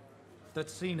 That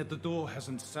scene at the door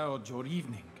hasn't soured your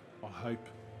evening, I hope.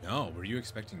 No, were you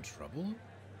expecting trouble?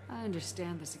 I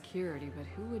understand the security, but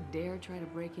who would dare try to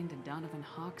break into Donovan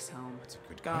Hawk's home? That's a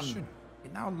good Gunn, question.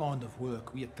 in our line of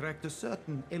work, we attract a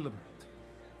certain element.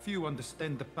 Few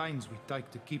understand the pains we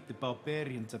take to keep the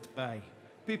barbarians at bay.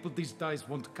 People these days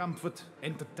want comfort,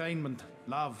 entertainment,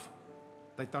 love.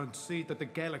 They don't see that the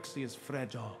galaxy is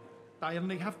fragile. They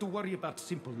only have to worry about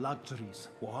simple luxuries.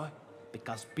 Why?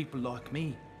 Because people like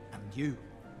me and you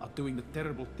are doing the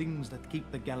terrible things that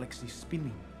keep the galaxy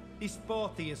spinning. This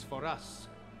party is for us,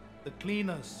 the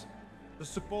cleaners, the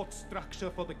support structure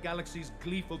for the galaxy's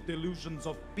gleeful delusions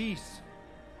of peace.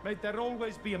 May there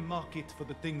always be a market for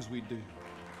the things we do.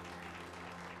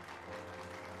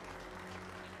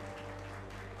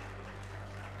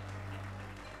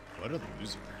 What a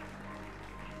loser.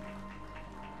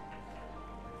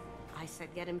 I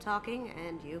said get him talking,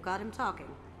 and you got him talking.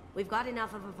 We've got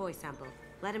enough of a voice sample.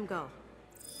 Let him go.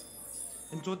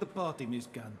 Enjoy the party, Miss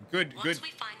Gunn. Good, good. Once we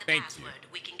find the Thank password,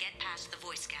 we can get past the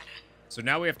voice scanner. So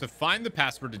now we have to find the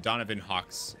password to Donovan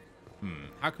Hawk's.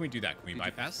 How can we do that? Can we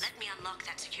bypass? Let me unlock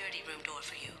that security room door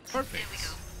for you. Perfect. There we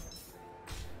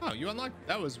go. Oh, you unlocked.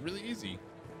 That was really easy.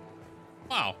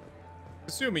 Wow.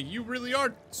 Assuming you really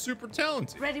are super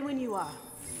talented. Ready when you are.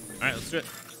 All right, let's do it.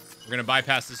 We're gonna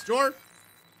bypass this door.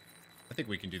 I think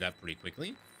we can do that pretty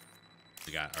quickly.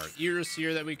 We got our ears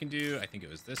here that we can do. I think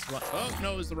it was this one. Oh,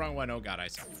 no, it was the wrong one. Oh, God, I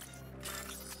saw.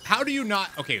 How do you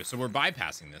not... Okay, so we're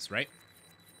bypassing this, right?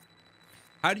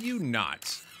 How do you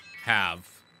not have...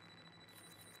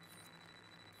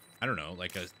 I don't know,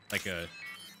 like a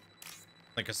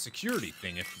security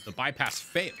thing if the bypass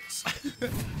fails.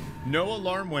 No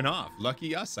alarm went off.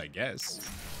 Lucky us, I guess.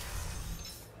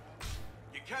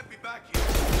 You can't be back here.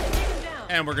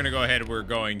 And we're gonna go ahead. We're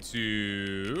going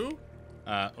to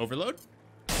overload,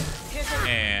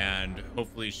 and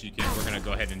hopefully she can. We're gonna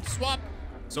go ahead and swap.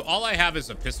 So all I have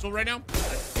is a pistol right now.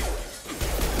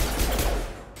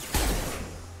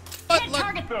 But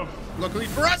target them. Luckily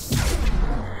for us,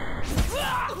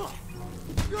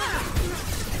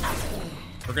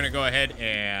 we're gonna go ahead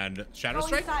and shadow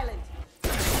strike.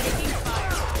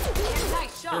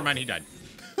 Never mind, he died.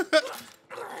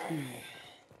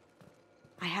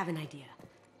 I have an idea.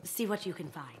 See what you can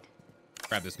find.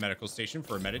 Grab this medical station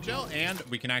for a metagel, and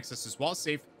we can access this wall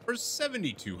safe for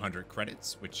 7,200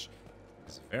 credits, which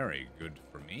is very good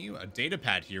for me. A data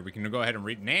pad here. We can go ahead and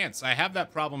read Nance. I have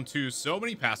that problem too. So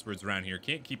many passwords around here.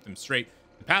 Can't keep them straight.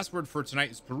 The password for tonight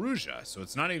is Perugia, so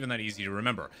it's not even that easy to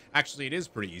remember. Actually, it is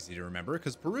pretty easy to remember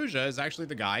because Perugia is actually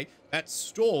the guy that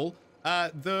stole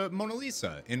the Mona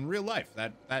Lisa in real life.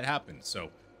 That happened. So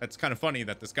that's kind of funny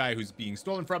that this guy who's being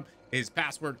stolen from, his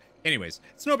password. Anyways,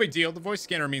 it's no big deal. The voice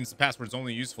scanner means the password's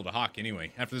only useful to Hawk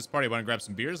anyway. After this party, I want to grab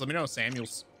some beers. Let me know,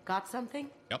 Samuels. Got something?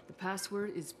 Yep. The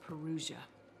password is Perugia.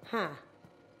 Huh.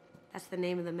 That's the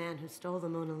name of the man who stole the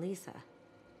Mona Lisa.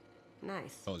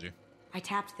 Nice. Told you. I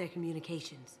tapped their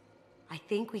communications. I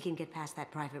think we can get past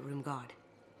that private room guard.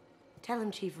 Tell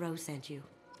him Chief Rose sent you.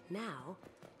 Now,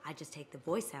 I just take the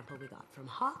voice sample we got from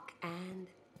Hawk and...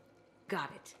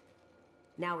 got it.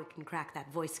 Now we can crack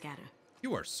that voice scanner.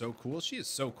 You are so cool. She is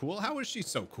so cool. How is she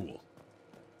so cool?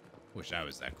 Wish I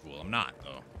was that cool. I'm not,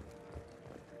 though.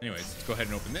 Anyways, let's go ahead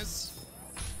and open this.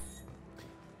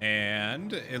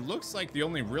 And it looks like the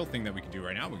only real thing that we can do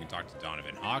right now, we can talk to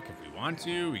Donovan Hawk if we want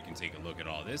to. We can take a look at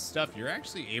all this stuff. You're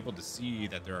actually able to see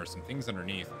that there are some things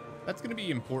underneath. That's going to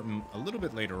be important a little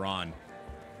bit later on.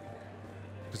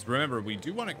 Because remember, we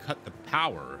do want to cut the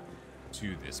power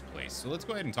to this place. So let's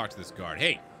go ahead and talk to this guard.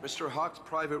 Hey. Mr. Hawk's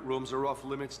private rooms are off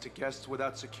limits to guests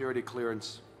without security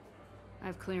clearance. I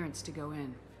have clearance to go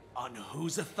in. On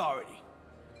whose authority?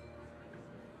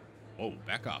 Oh,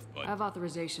 back off, bud. I have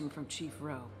authorization from Chief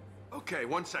Rowe. Okay,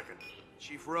 1 second.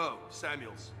 Chief Rowe,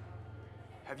 Samuels.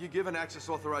 Have you given access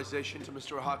authorization to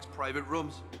Mr. Hawk's private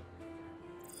rooms?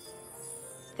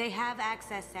 They have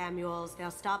access, Samuels.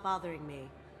 They'll stop bothering me.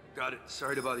 Got it.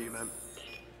 Sorry to bother you, ma'am.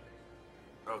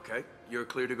 Okay, you're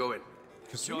clear to go in.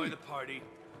 Enjoy the party.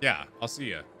 Yeah, I'll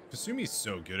see ya. Kasumi's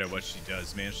so good at what she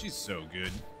does, man. She's so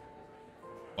good.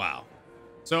 Wow.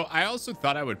 So I also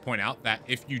thought I would point out that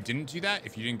if you didn't do that,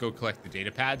 if you didn't go collect the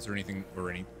data pads or anything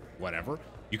or any whatever,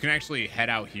 you can actually head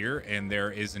out here and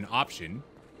there is an option.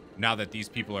 Now that these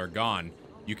people are gone,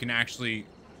 you can actually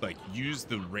like use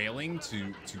the railing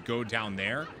to go down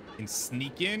there and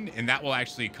sneak in, and that will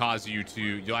actually cause you to,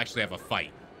 you'll actually have a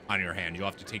fight on your hand. You'll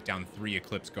have to take down 3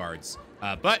 Eclipse guards.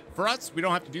 But for us, we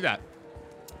don't have to do that.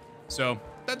 So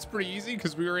that's pretty easy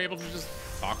because we were able to just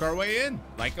talk our way in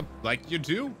like you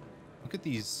do. Look at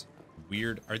these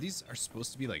weird. Are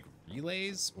supposed to be like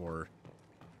relays, or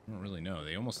I don't really know.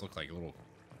 They almost look like little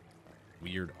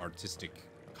weird artistic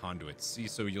conduits. See,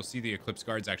 so you'll see the Eclipse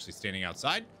guards actually standing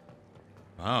outside.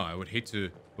 Oh, I would hate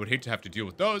to have to deal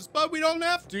with those, but we don't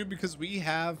have to because we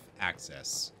have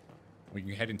access. We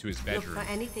can head into his bedroom. Look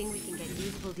for anything we can get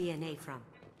usable DNA from.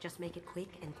 Just make it quick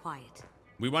and quiet.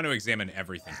 We want to examine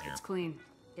everything here. It's clean.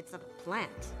 It's a plant.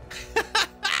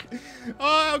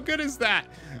 Oh, how good is that?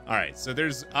 All right, so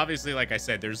there's obviously, like I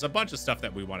said, there's a bunch of stuff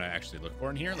that we want to actually look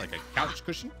for in here, like a couch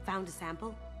cushion. Found a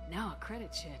sample? No, a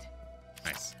credit shit.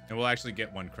 Nice, and we'll actually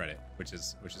get 1 credit, which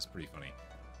is pretty funny.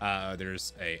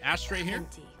 There's a ashtray here.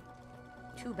 Empty.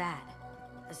 Too bad.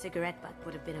 A cigarette butt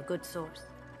would have been a good source.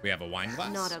 We have a wine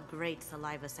glass. Not a great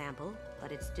saliva sample,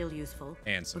 but it's still useful.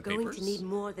 And some We're going papers. to need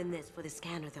more than this for the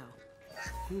scanner, though.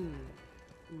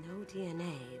 No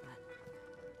DNA, but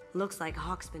looks like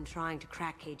Hawk's been trying to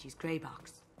crack KG's gray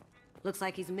box. Looks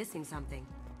like he's missing something.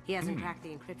 He hasn't cracked the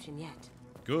encryption yet.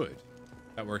 Good.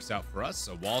 That works out for us.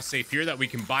 A wall safe here that we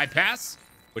can bypass,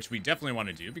 which we definitely want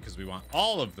to do because we want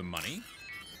all of the money.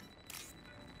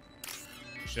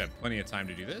 We should have plenty of time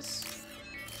to do this.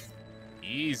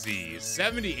 Easy.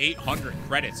 7,800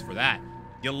 credits for that.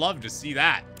 You'll love to see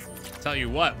that. Tell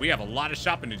you what, we have a lot of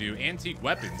shopping to do. Antique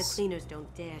weapons. The cleaners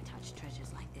don't dare touch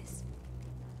treasures like this.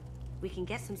 We can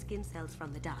get some skin cells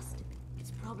from the dust.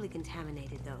 It's probably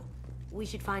contaminated, though. We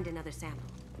should find another sample.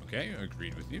 Okay,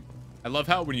 agreed with you. I love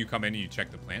how when you come in and you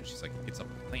check the plant, she's like, it's a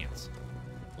plant.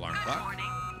 Alarm clock. Morning.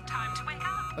 Time to wake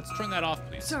up. Let's turn that off,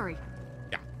 please. Sorry.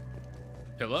 Yeah.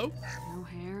 Pillow? No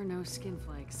hair, no skin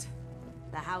flakes.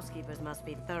 The housekeepers must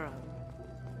be thorough.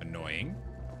 Annoying.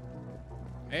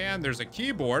 And there's a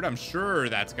keyboard. I'm sure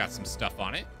that's got some stuff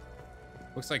on it.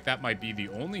 Looks like that might be the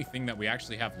only thing that we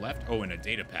actually have left. Oh, and a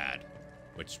data pad,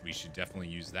 which we should definitely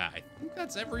use that. I think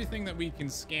that's everything that we can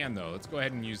scan, though. Let's go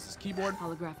ahead and use this keyboard.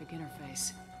 Holographic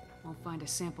interface. Won't find a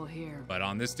sample here. But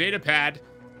on this data pad,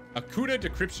 Akuta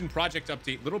Decryption Project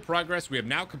Update. Little progress. We have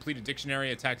now completed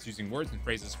dictionary attacks using words and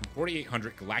phrases from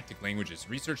 4,800 galactic languages.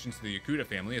 Research into the Akuta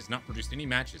family has not produced any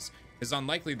matches. It is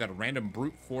unlikely that a random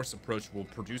brute force approach will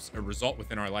produce a result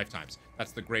within our lifetimes.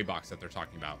 That's the gray box that they're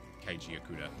talking about, Kaiji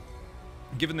Akuta.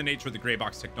 Given the nature of the gray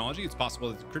box technology, it's possible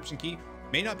that the decryption key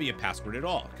may not be a password at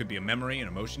all. It could be a memory, an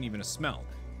emotion, even a smell.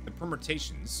 The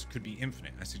permutations could be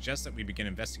infinite. I suggest that we begin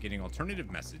investigating alternative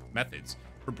methods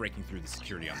for breaking through the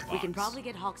security on the box. We can probably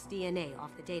get Hawk's DNA off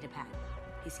the data pad.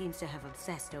 He seems to have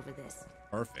obsessed over this.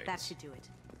 Perfect. That should do it.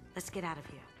 Let's get out of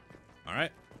here. All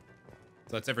right.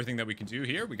 So that's everything that we can do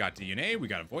here. We got DNA. We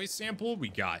got a voice sample. We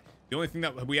got... The only thing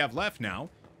that we have left now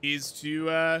is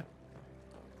to,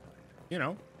 you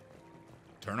know,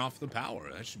 turn off the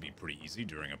power. That should be pretty easy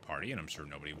during a party, and I'm sure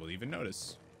nobody will even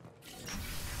notice.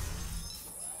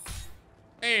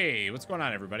 Hey, what's going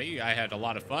on, everybody? I had a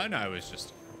lot of fun. I was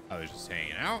just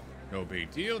hanging out. No big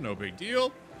deal. No big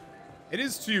deal. It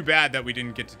is too bad that we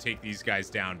didn't get to take these guys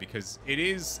down because it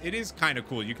is kind of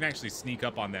cool. You can actually sneak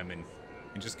up on them and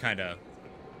just kind of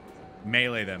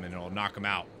melee them and it'll knock them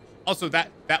out. Also,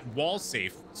 that wall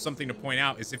safe, something to point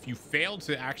out is if you fail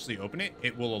to actually open it,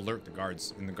 it will alert the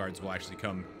guards and the guards will actually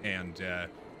come and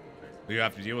you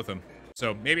have to deal with them.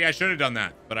 So maybe I should have done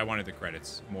that, but I wanted the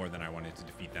credits more than I wanted to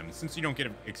defeat them. And since you don't get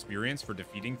experience for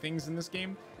defeating things in this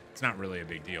game, it's not really a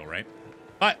big deal, right?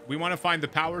 But we want to find the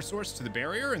power source to the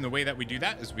barrier, and the way that we do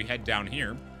that is we head down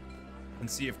here and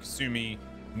see if Kasumi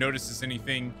notices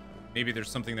anything. Maybe there's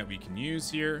something that we can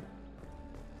use here.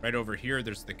 Right over here,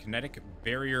 there's the kinetic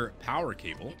barrier power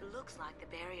cable. It looks like the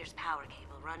barrier's power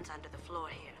cable runs under the floor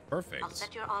here. Perfect. I'll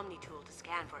set your Omni tool to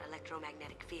scan for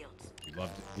electromagnetic fields. We'd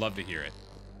love to hear it.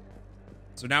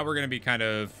 So now we're going to be kind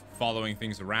of following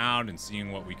things around and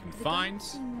seeing what we can find.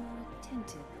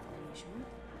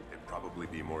 It'd probably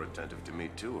be more attentive to me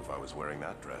too if I was wearing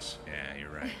that dress. Yeah, you're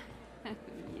right.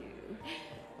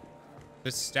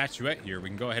 This statuette here, we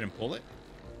can go ahead and pull it.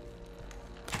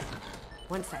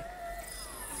 One sec.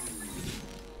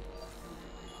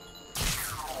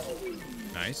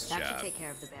 Nice job. That should take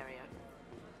care of the barrier.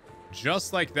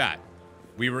 Just like that,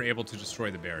 we were able to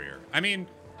destroy the barrier. I mean,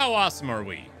 how awesome are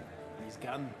we? He's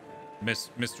gone.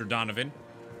 Mr. Donovan.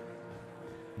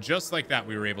 Just like that,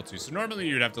 we were able to. So normally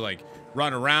you'd have to like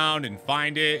run around and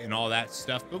find it and all that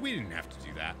stuff, but we didn't have to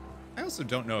do that. I also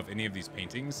don't know if any of these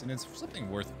paintings, and it's something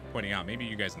worth pointing out, maybe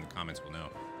you guys in the comments will know.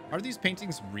 Are these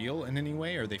paintings real in any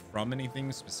way? Are they from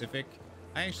anything specific?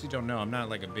 I actually don't know. I'm not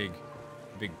like a big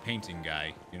painting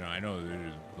guy. You know, I know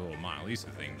there's a little Mona Lisa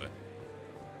thing, but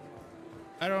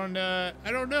I don't know.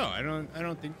 I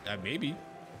don't think maybe.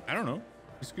 I don't know.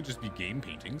 These could just be game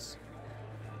paintings.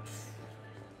 As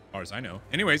far as I know.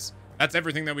 Anyways, that's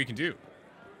everything that we can do.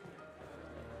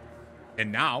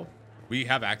 And now we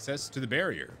have access to the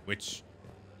barrier, which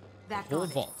That whole got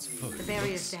it. vault. Oh, The it barrier's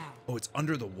looks- down. Oh, it's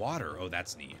under the water. Oh,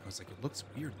 that's neat. I was like, it looks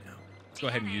weird now. Let's go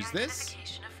ahead and use this.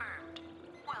 Identification affirmed.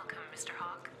 Welcome, Mr.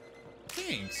 Hawk.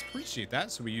 Thanks, appreciate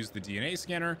that. So we use the DNA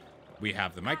scanner. We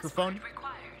have the microphone.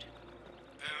 Required.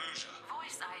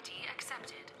 Voice ID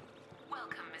accepted.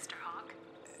 Welcome, Mr. Hawk.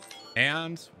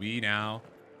 And we now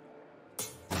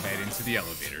head into the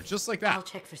elevator, just like that. I'll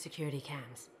check for security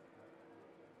cams.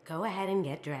 Go ahead and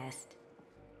get dressed.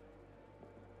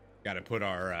 Got to put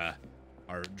our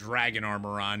dragon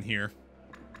armor on here.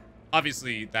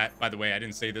 Obviously, that, by the way, I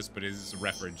didn't say this, but it is a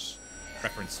reference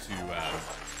to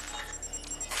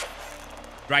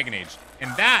Dragon Age.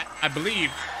 And that, I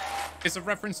believe, is a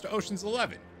reference to Ocean's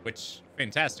 11, which,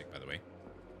 fantastic, by the way.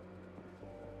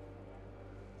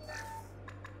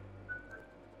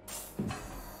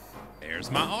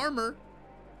 There's my armor.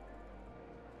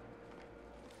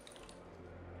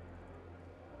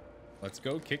 Let's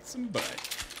go kick some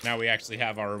butt. Now we actually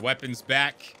have our weapons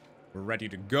back. We're ready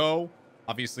to go.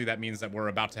 Obviously, that means that we're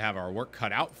about to have our work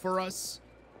cut out for us.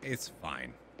 It's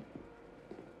fine.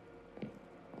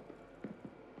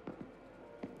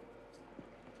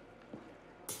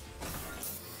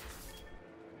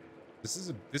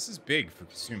 This is big for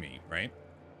Kasumi, right?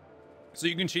 So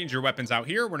you can change your weapons out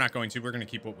here. We're not going to. We're going to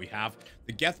keep what we have.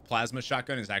 The Geth plasma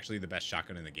shotgun is actually the best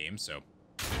shotgun in the game, so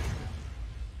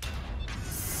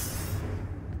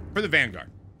for the Vanguard.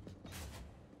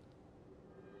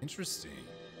 Interesting.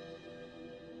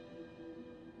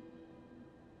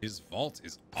 His vault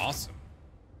is awesome.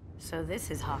 So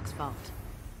this is Hawk's vault.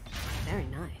 Very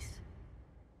nice.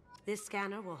 This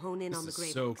scanner will hone in on the This gray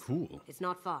is so box. cool. It's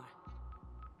not far.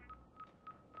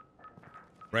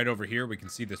 Right over here, we can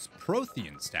see this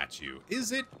Prothean statue.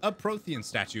 Is it a Prothean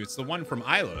statue? It's the one from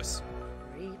Ilos.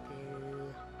 Creepy.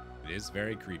 It is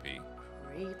very creepy.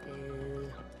 Creepy.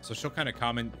 So she'll kind of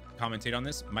commentate on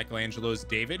this. Michelangelo's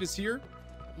David is here.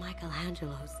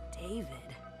 Michelangelo's David.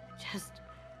 Just...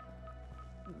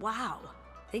 wow.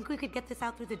 Think we could get this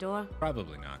out through the door?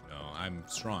 Probably not, no. I'm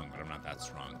strong, but I'm not that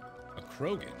strong. A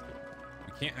Krogan.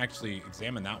 We can't actually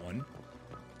examine that one.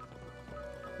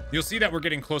 You'll see that we're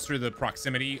getting closer to the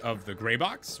proximity of the gray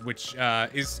box, which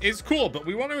is cool, but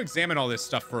we want to examine all this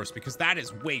stuff first because that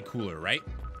is way cooler, right?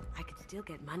 I could still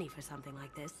get money for something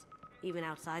like this, even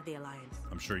outside the Alliance.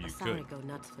 I'm sure you Asari could. go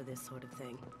nuts for this sort of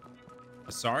thing.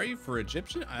 Sorry for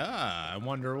Egyptian? I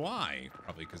wonder why.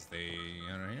 Probably because they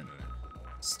underhanded it.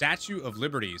 Statue of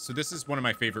Liberty. So this is one of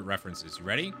my favorite references. You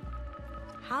ready?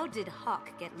 How did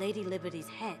Hawk get Lady Liberty's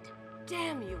head?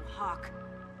 Damn you, Hawk.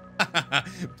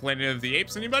 Planet of the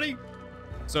Apes, anybody?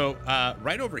 So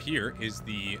right over here is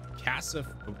the Casa.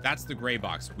 That's the gray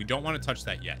box. We don't want to touch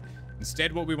that yet.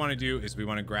 Instead, what we want to do is we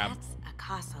want to grab... That's a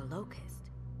Casa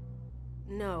Locust.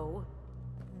 No,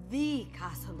 the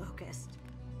Casa Locust.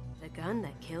 The gun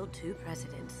that killed 2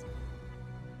 presidents.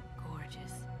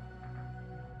 Gorgeous.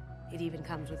 It even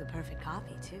comes with a perfect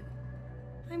copy, too.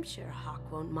 I'm sure Hawk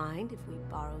won't mind if we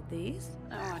borrowed these.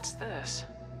 Oh, what's this?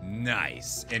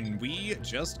 Nice. And we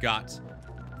just got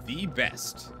the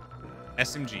best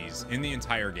SMGs in the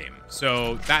entire game.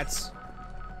 So that's...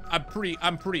 I'm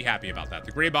pretty happy about that.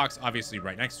 The gray box, obviously,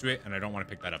 right next to it, and I don't want to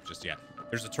pick that up just yet.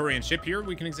 There's a Turian ship here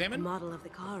we can A examine. model of the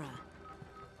Kara.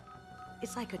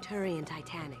 It's like a Turian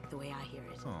Titanic, the way I hear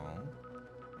it.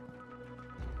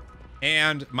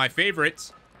 And my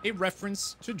favorite, a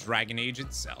reference to Dragon Age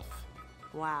itself.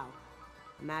 Wow.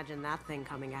 Imagine that thing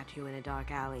coming at you in a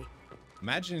dark alley.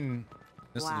 Imagine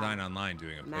Missildine Wow. Online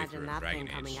doing a Imagine playthrough of that Dragon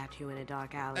thing coming Age. at you in a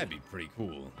dark alley. That'd be pretty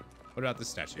cool. What about this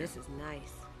statue? This is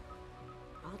nice.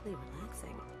 Oddly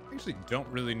relaxing. I actually don't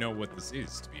really know what this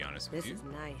is, to be honest with This you. is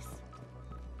nice.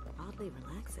 Oddly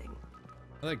relaxing.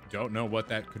 I don't know what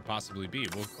that could possibly be.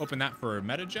 We'll open that for a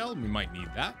meta gel. We might need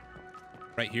that.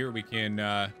 Right here, we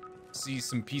can see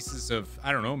some pieces of,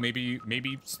 I don't know, maybe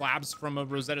slabs from a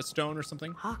Rosetta Stone or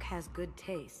something. Hawk has good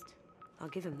taste. I'll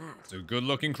give him that. It's a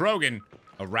good-looking Krogan.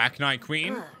 A Rachni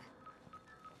Queen. Ugh.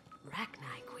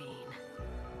 Rachni Queen.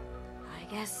 I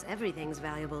guess everything's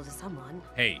valuable to someone.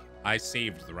 Hey, I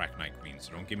saved the Rachni Queen,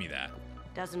 so don't give me that.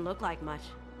 Doesn't look like much,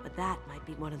 but that might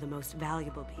be one of the most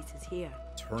valuable pieces here.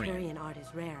 Turian. Art is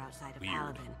rare outside of Weird.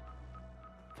 Paladin.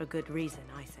 For good reason,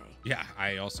 I say. Yeah,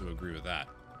 I also agree with that.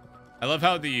 I love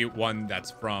how the one that's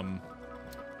from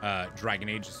Dragon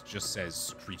Age just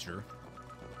says creature.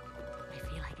 I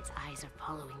feel like its eyes are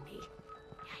following me.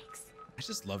 Yikes. I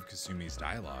just love Kasumi's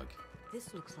dialogue.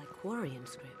 This looks like Quarian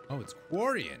script. Oh, it's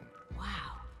Quarian.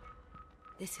 Wow.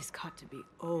 This has got to be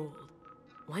old.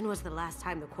 When was the last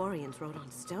time the Quarians wrote on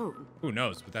stone? Who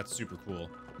knows, but that's super cool.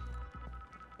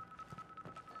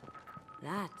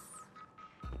 That's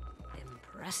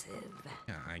impressive.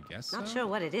 Yeah, I guess Not so. sure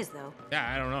what it is, though.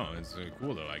 Yeah, I don't know. It's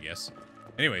cool, though, I guess.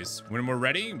 Anyways, when we're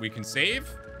ready, we can save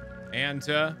and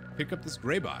pick up this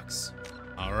gray box.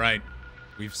 All right.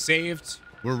 We've saved.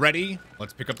 We're ready.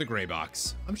 Let's pick up the gray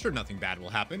box. I'm sure nothing bad will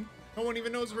happen. No one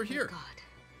even knows we're here. God.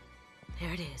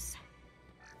 There it is.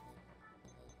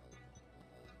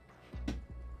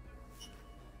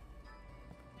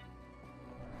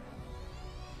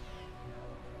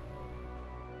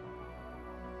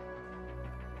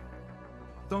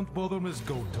 Don't bother, Miss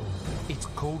Goto. It's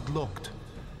code locked.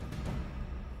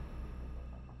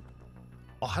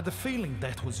 I had a feeling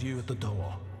that was you at the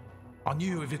door. I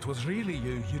knew if it was really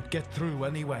you, you'd get through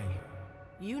anyway.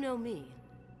 You know me.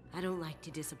 I don't like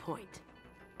to disappoint.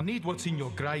 I need what's in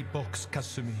your grey box,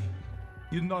 Kasumi.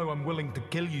 You know I'm willing to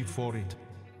kill you for it.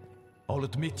 I'll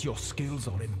admit your skills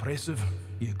are impressive.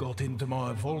 You got into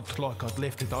my vault like I'd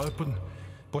left it open.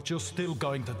 But you're still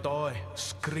going to die,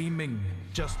 screaming,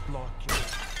 just like you.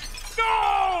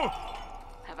 No!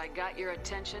 Have I got your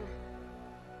attention?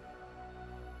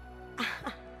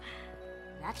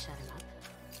 That shut him up.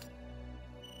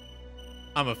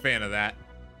 I'm a fan of that.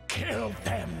 Kill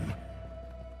them.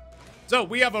 So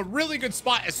we have a really good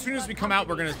spot. As soon as we come out,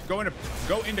 we're gonna go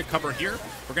into cover here.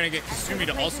 We're gonna get Kasumi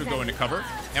to also go into cover,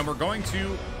 and we're going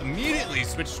to immediately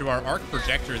switch to our arc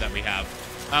projector that we have,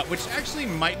 which actually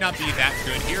might not be that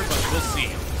good here, but we'll see.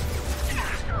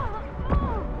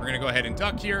 We're gonna go ahead and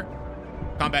duck here.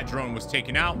 Combat drone was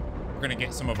taken out. We're gonna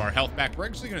get some of our health back. We're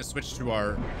actually gonna switch to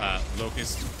our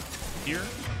Locust here,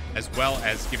 as well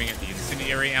as giving it the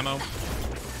incendiary ammo.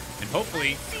 And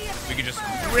hopefully, we can just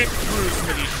rip through some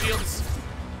of these shields.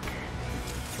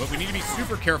 But we need to be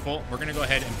super careful. We're going to go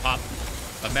ahead and pop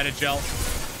a meta gel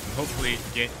and hopefully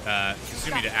get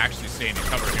Kasumi to actually stay into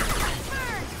cover here.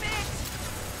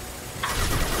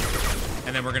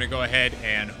 And then we're going to go ahead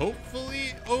and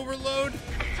hopefully overload.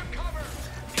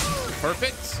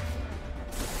 Perfect.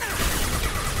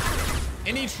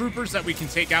 Any troopers that we can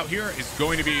take out here is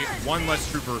going to be one less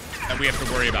trooper that we have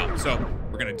to worry about. So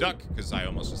we're going to duck because I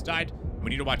almost just died.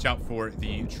 We need to watch out for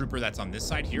the trooper that's on this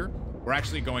side here. We're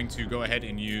actually going to go ahead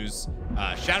and use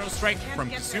Shadow Strike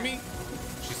from Kasumi.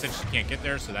 She said she can't get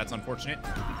there, so that's unfortunate.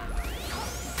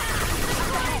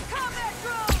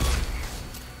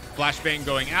 Flashbang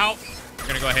going out. We're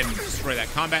going to go ahead and destroy that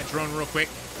combat drone real quick.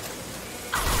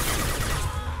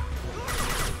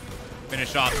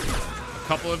 Finish off a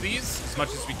couple of these as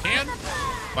much as we can.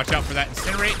 Watch out for that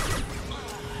incinerate.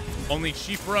 Only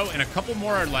Chief Row and a couple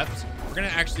more are left. We're going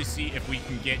to actually see if we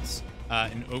can get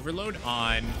an overload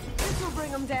on...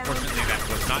 Unfortunately, that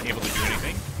was not able to do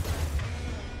anything.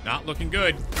 Not looking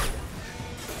good.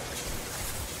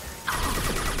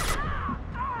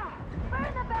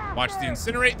 Watch the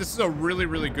incinerate. This is a really,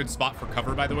 really good spot for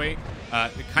cover, by the way.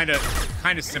 It kind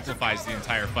of simplifies the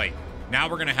entire fight. Now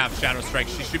we're going to have Shadow Strike.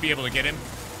 She should be able to get him.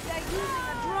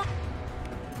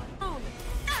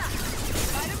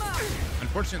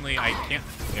 Unfortunately, I can't.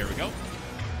 There we go.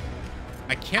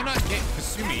 I cannot get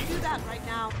Kasumi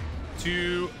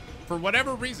to, for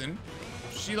whatever reason,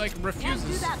 she like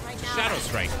refuses Shadow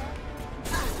Strike.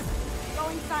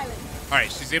 Going silent. All right,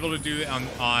 she's able to do it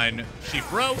on Chief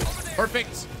Row.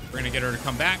 Perfect. We're gonna get her to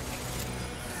come back.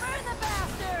 Burn the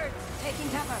bastard! Taking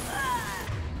cover.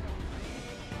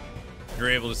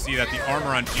 You're able to see that the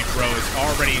armor on Chief Row is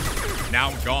already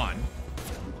now gone.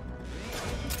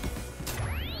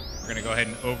 We're gonna go ahead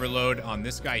and overload on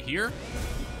this guy here.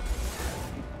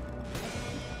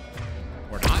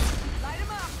 Or not.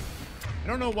 I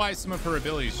don't know why some of her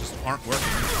abilities just aren't working.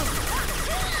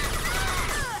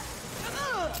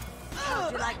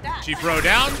 Like that. Chief Row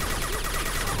down.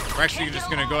 We're actually just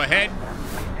gonna go ahead.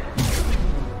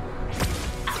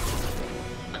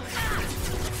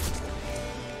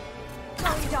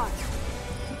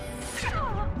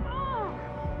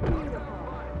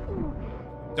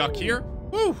 Duck here.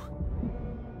 Woo!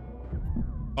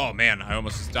 Oh man, I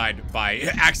almost just died by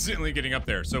accidentally getting up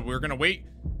there. So we're gonna wait.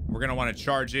 We're gonna want to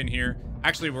charge in here.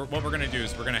 Actually, what we're gonna do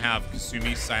is we're gonna have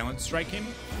Kasumi silent strike him,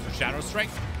 or Shadow Strike.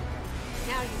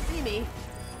 Now you see me.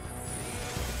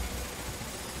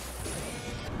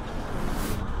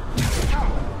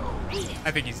 I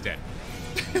think he's dead.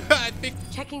 I think.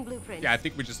 Checking blueprint. Yeah, I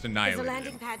think we just There's a annihilated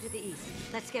landing him. pad to the east.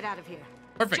 Let's get out of here.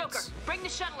 Perfect. Joker, bring the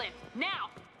shuttle in now.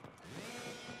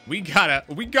 We gotta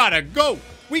go.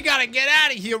 We gotta get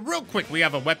out of here real quick. We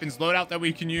have a weapons loadout that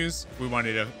we can use. If we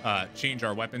wanted to change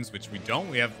our weapons, which we don't.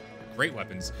 We have great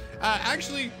weapons.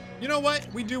 Actually, you know what?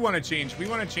 We do want to change. We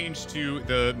want to change to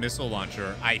the missile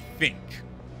launcher, I think.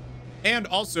 And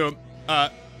also,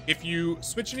 if you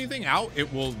switch anything out,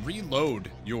 it will reload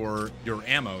your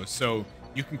ammo. So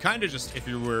you can kind of just, if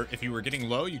you were getting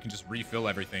low, you can just refill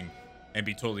everything and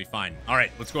be totally fine. All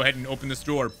right, let's go ahead and open this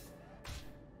door.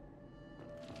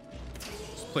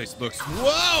 This place looks,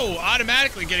 whoa,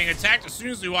 automatically getting attacked as soon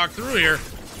as we walk through here.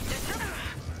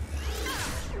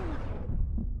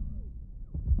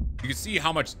 You can see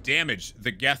how much damage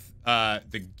the Geth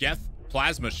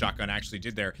plasma shotgun actually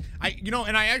did there.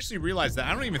 And I actually realized that.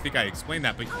 I don't even think I explained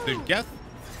that, but the Geth,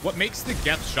 what makes the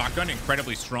Geth shotgun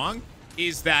incredibly strong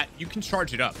is that you can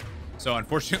charge it up. So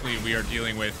unfortunately, we are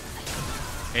dealing with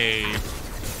a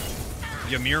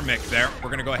Ymir mech there. We're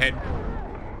gonna go ahead.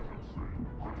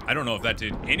 I don't know if that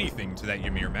did anything to that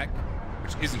Ymir mech,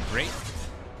 which isn't great.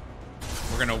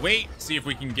 We're gonna wait, see if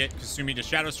we can get Kasumi to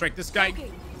shadow strike this guy.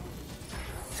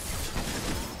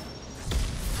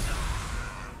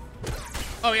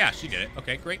 Oh yeah, she did it.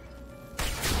 Okay, great.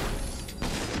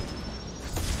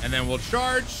 And then we'll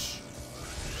charge.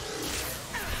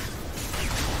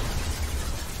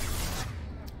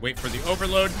 Wait for the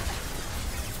overload.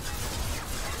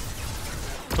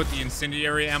 Put the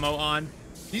incendiary ammo on.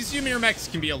 These Ymir mechs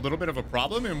can be a little bit of a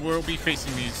problem, and we'll be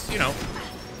facing these,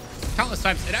 countless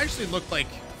times. It actually looked like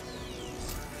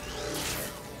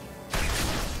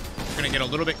we're gonna get a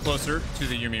little bit closer to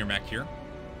the Ymir mech here.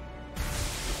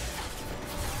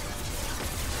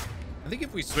 I think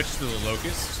if we switch to the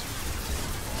Locust,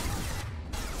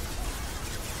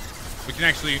 we can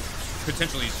actually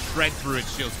potentially shred through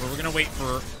its shields, but we're gonna wait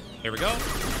for, there we go.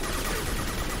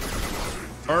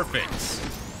 Perfect.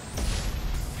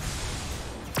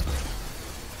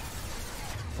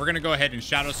 We're gonna go ahead and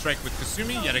shadow strike with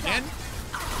Kasumi yet again.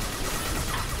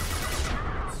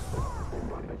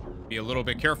 Be a little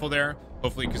bit careful there.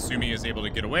 Hopefully Kasumi is able to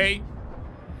get away.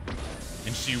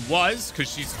 And she was, because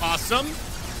she's awesome.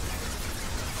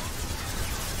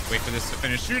 Wait for this to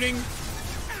finish shooting.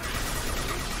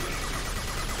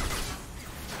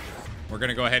 We're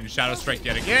gonna go ahead and shadow strike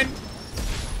yet again.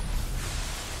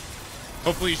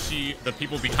 Hopefully the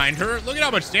people behind her, look at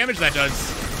how much damage that does.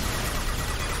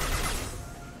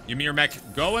 Ymir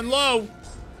mech going low.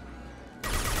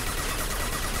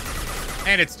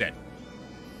 And it's dead.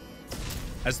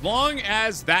 As long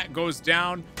as that goes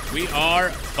down, we are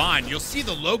fine. You'll see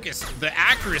the Locust, the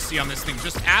accuracy on this thing,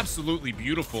 just absolutely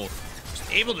beautiful. Just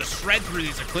able to shred through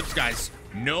these Eclipse guys,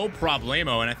 no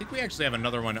problemo. And I think we actually have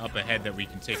another one up ahead that we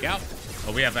can take out.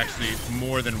 Oh, we have actually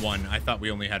more than one. I thought we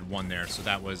only had one there, so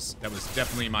that was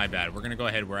definitely my bad. We're gonna go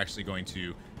ahead. We're actually going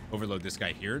to overload this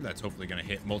guy here. That's hopefully gonna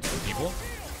hit multiple people.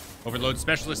 Overload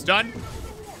specialist done.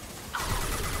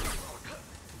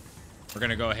 We're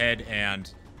gonna go ahead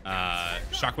and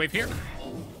shockwave here.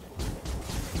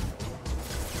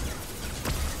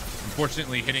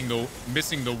 Unfortunately,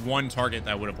 missing the one target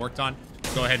that would have worked on.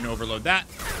 Go ahead and overload that.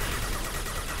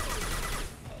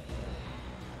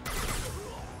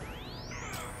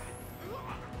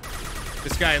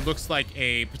 This guy looks like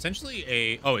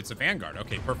oh, it's a Vanguard.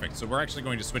 Okay, perfect. So we're actually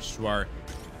going to switch to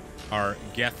our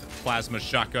Geth plasma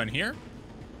shotgun here.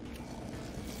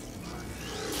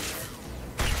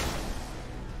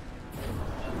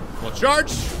 We'll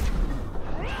charge.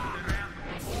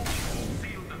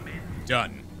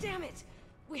 Done. Damn it!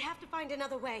 We have to find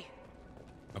another way.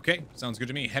 Okay, sounds good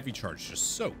to me. Heavy charge,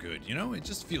 just so good, It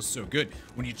just feels so good.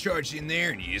 When you charge in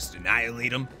there and you just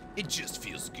annihilate them, it just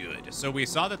feels good. So we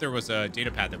saw that there was a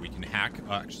data pad that we can hack,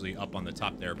 actually up on the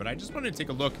top there, but I just wanted to take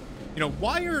a look.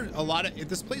 Why are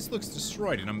this place looks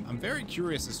destroyed, and I'm very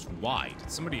curious as to why.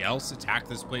 Did somebody else attack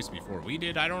this place before we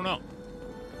did? I don't know.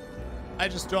 I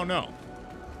just don't know.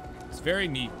 It's very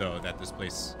neat, though, that this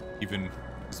place even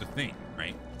is a thing,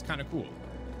 right? It's kind of cool.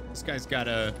 This guy's got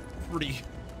a pretty...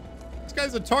 This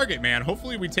guy's a target, man.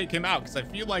 Hopefully we take him out, because I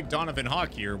feel like Donovan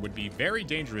Hawk here would be very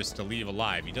dangerous to leave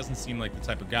alive. He doesn't seem like the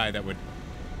type of guy that would,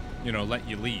 let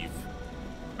you leave.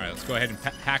 All right, let's go ahead and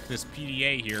hack this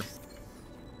PDA here.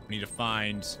 We need to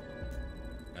find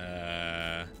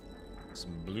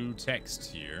some blue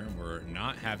text here. We're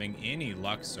not having any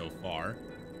luck so far.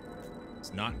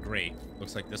 It's not great.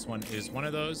 Looks like this one is one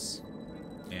of those.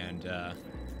 And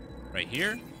right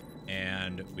here.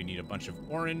 And we need a bunch of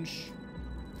orange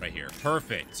right here.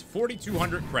 Perfect.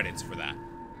 4,200 credits for that.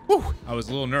 Whew. I was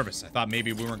a little nervous. I thought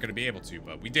maybe we weren't going to be able to,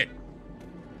 but we did.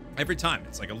 Every time.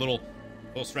 It's like a little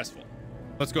stressful.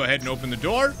 Let's go ahead and open the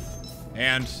door.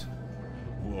 And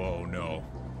whoa, no.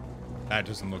 That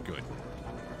doesn't look good.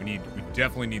 We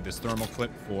definitely need this thermal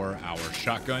clip for our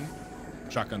shotgun.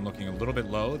 Shotgun looking a little bit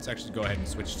low. Let's actually go ahead and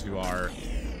switch to our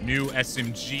new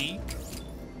SMG.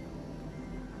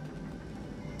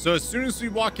 So as soon as we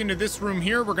walk into this room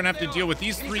here, we're gonna have to deal with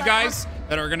these 3 guys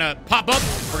that are gonna pop up.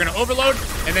 We're gonna overload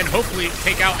and then hopefully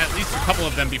take out at least a couple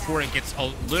of them before it gets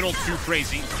a little too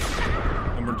crazy.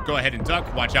 And we're gonna go ahead and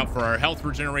duck. Watch out for our health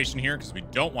regeneration here because we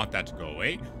don't want that to go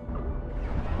away.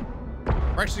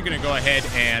 We're actually gonna go ahead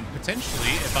and potentially,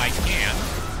 if I can,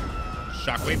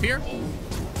 shockwave here.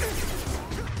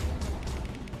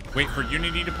 Wait for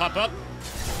Unity to pop up.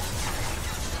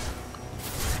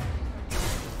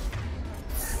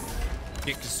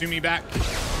 Get Kasumi back.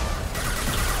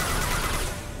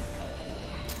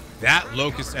 That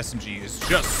Locust SMG is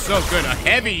just so good. A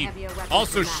heavy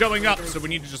also showing up, so we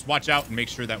need to just watch out and make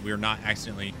sure that we're not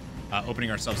accidentally opening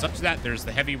ourselves up to that. There's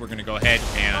the heavy. We're going to go ahead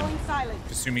and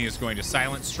Kasumi is going to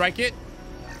silent strike it,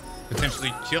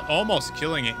 potentially almost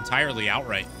killing it entirely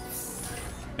outright.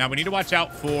 Now we need to watch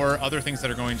out for other things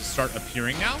that are going to start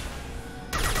appearing now.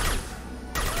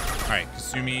 All right,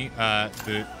 Kasumi,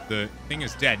 the thing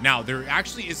is dead. Now, there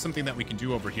actually is something that we can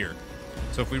do over here.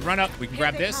 So if we run up, we can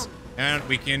grab this, and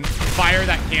we can fire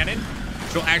that cannon,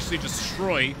 which will actually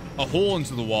destroy a hole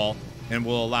into the wall, and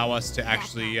will allow us to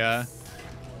actually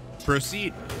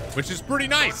proceed, which is pretty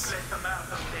nice.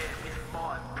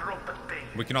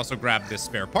 We can also grab this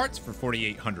spare parts for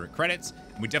 4,800 credits.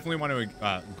 And we definitely want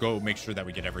to go make sure that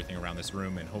we get everything around this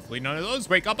room, and hopefully none of those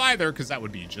wake up either, because that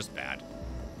would be just bad.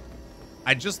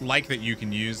 I just like that you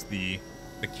can use the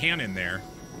cannon there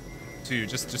to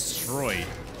just destroy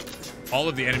all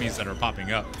of the enemies that are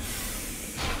popping up.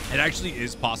 It actually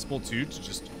is possible too to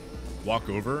just walk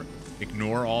over,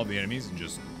 ignore all of the enemies, and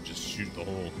just shoot the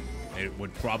hole. It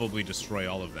would probably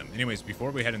destroy all of them. Anyways,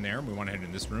 before we head in there, we want to head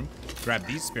in this room, grab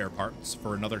these spare parts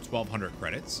for another 1,200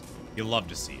 credits. You'll love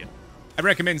to see it. I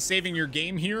recommend saving your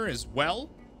game here as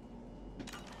well.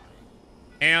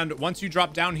 And once you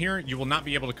drop down here, you will not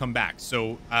be able to come back.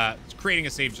 So creating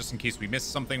a save just in case we missed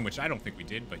something, which I don't think we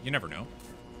did, but you never know.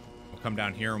 We'll come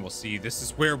down here and we'll see. This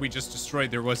is where we just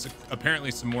destroyed. There was apparently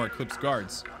some more Eclipse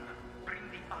guards.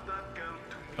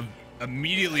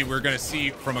 Immediately, we're going to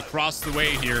see from across the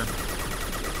way here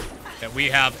that we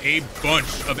have a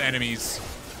bunch of enemies.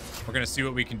 We're going to see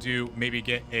what we can do. Maybe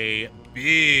get a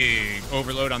big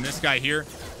overload on this guy here.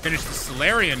 Finish the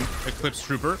Solarian Eclipse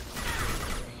Trooper.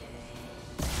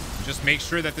 Just make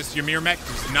sure that this Ymir mech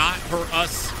does not hurt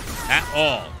us at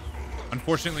all.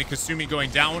 Unfortunately, Kasumi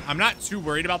going down. I'm not too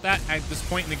worried about that at this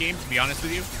point in the game, to be honest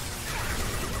with you.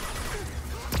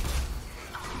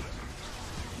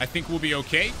 I think we'll be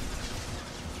okay.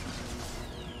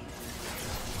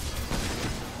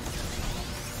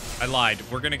 I lied.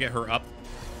 We're going to get her up.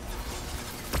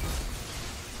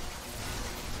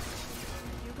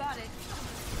 You got it.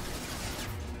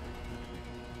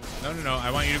 No, no, no. I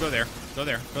want you to go there. Go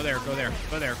there. Go there. Go there.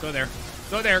 Go there. Go there.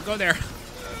 Go there. Go there.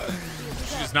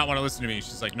 She does not want to listen to me.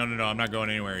 She's like, no, no, no. I'm not going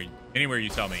anywhere. Anywhere you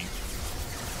tell me.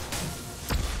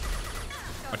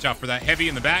 Watch out for that heavy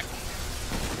in the back.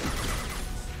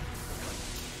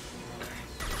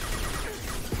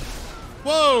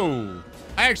 Whoa.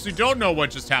 I actually don't know what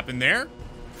just happened there.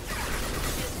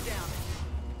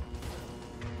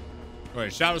 Go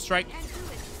ahead. Shadow Strike.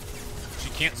 She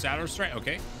can't Shadow Strike.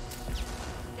 Okay.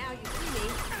 Now you see me.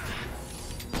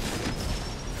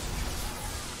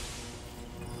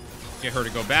 Get her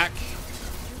to go back.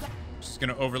 Just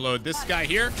gonna overload this guy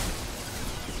here.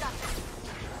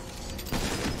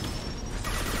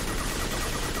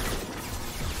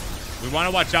 We want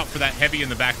to watch out for that heavy in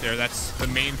the back there. That's the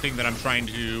main thing that I'm trying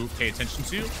to pay attention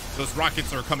to. Those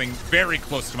rockets are coming very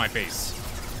close to my face.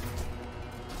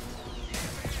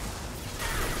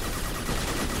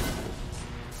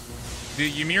 The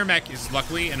Ymir mech is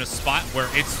luckily in a spot where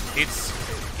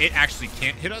it actually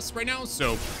can't hit us right now,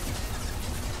 so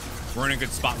we're in a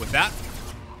good spot with that.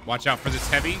 Watch out for this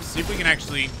heavy. See if we can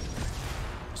actually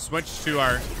switch to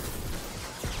our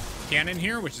cannon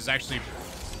here, which is actually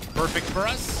perfect for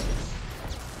us.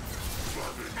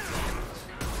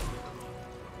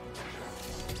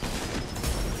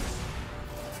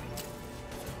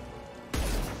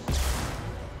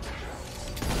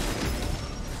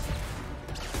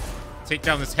 Take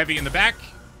down this heavy in the back.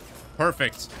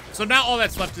 Perfect. So now all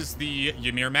that's left is the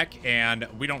Ymir mech, and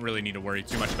we don't really need to worry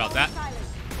too much about that.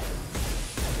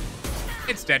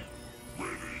 It's dead.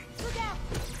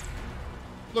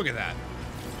 Look at that.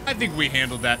 I think we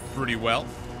handled that pretty well.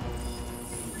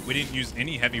 We didn't use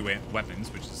any heavy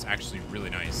weapons, which is actually really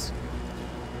nice.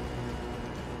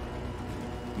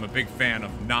 I'm a big fan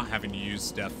of not having to use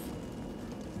stuff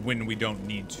when we don't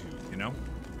need to, you know?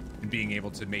 And being able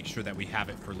to make sure that we have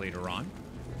it for later on.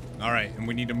 All right, and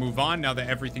we need to move on now that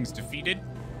everything's defeated.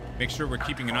 Make sure we're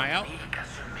keeping an eye out.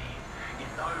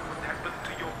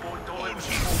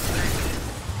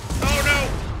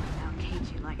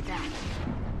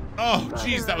 Oh,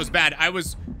 jeez, that was bad. I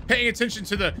was paying attention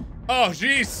to the... Oh,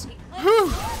 jeez.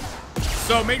 Whew.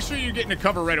 So make sure you get into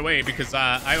cover right away because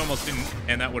I almost didn't,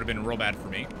 and that would have been real bad for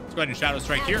me. Let's go ahead and Shadow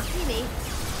Strike here.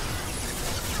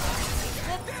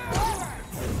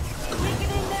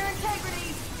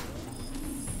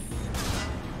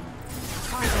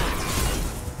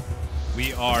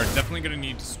 We are definitely going to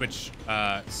need to switch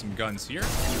some guns here.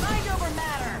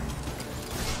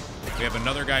 We have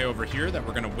another guy over here that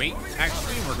we're going to wait,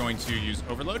 actually. We're going to use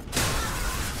Overload.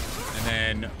 And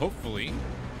then, hopefully...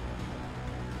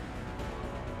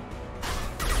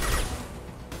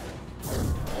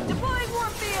 Deploying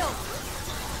Warfield!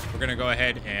 We're going to go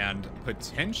ahead and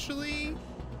potentially...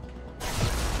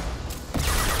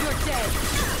 You're dead.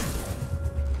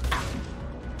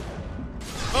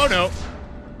 Oh, no.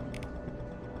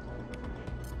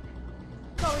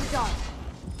 Going dark.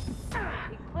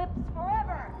 Eclipse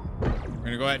forever. We're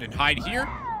going to go ahead and hide here.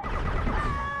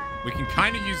 We can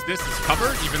kind of use this as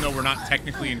cover, even though we're not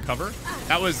technically in cover.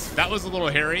 That was a little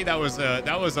hairy. That was a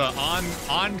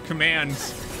on command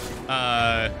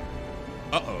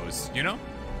uh-ohs, you know?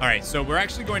 All right, so we're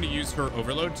actually going to use her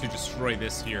Overload to destroy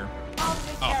this here.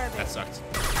 Oh, that sucked.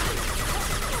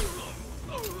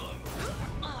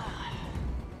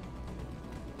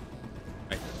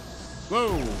 Right.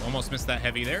 Whoa, almost missed that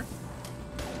heavy there.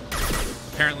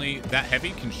 Apparently, that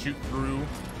heavy can shoot through.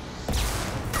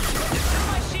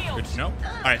 Good to know.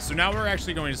 All right, so now we're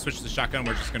actually going to switch to the shotgun.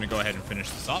 We're just going to go ahead and finish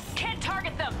this off. Can't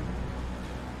target them.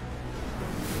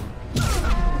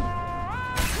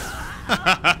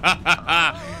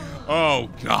 Oh,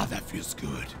 God, that feels good.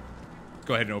 Let's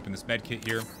go ahead and open this med kit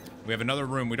here. We have another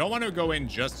room. We don't want to go in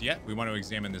just yet. We want to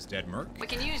examine this dead merc. We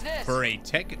can use this for a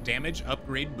tech damage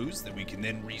upgrade boost that we can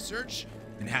then research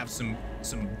and have some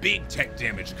big tech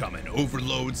damage coming.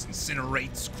 Overloads,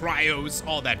 incinerates, cryos,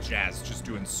 all that jazz. Just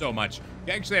doing so much.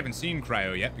 We actually haven't seen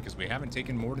Cryo yet because we haven't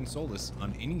taken Morden Solus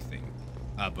on anything.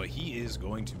 But he is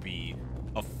going to be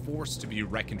a force to be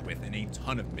reckoned with in a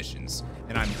ton of missions.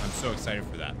 And I'm so excited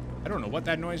for that. I don't know what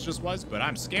that noise just was, but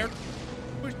I'm scared.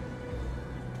 Is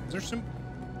there some...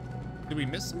 Did we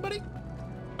miss somebody?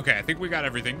 Okay, I think we got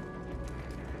everything.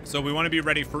 So we want to be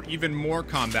ready for even more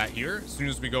combat here. As soon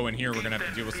as we go in here, we're going to have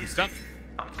to deal with some stuff.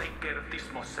 I'll take care of this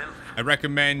myself. I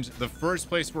recommend the first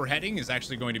place we're heading is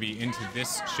actually going to be into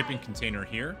this shipping container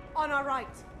here. On our right.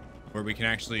 Where we can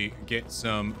actually get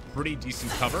some pretty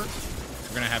decent cover.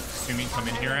 We're going to have Kasumi come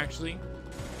in here, actually.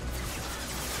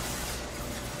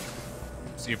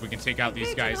 See if we can take out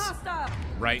these guys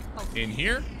right in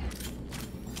here.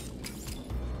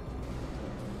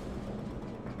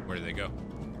 Where do they go?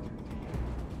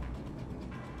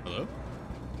 Hello?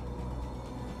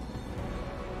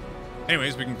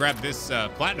 Anyways, we can grab this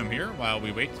platinum here while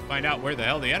we wait to find out where the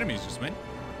hell the enemies just went.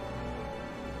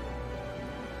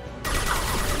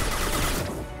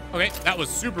 Okay, that was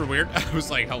super weird. I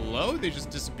was like, hello? They just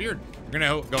disappeared. We're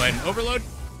gonna go ahead and overload.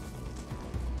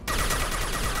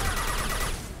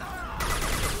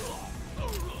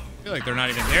 I feel like they're not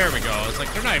even there. We go. It's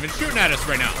like they're not even shooting at us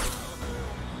right now.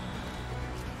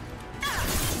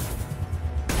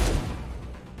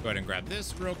 Go ahead and grab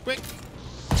this real quick.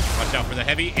 Watch out for the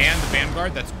heavy and the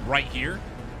vanguard that's right here.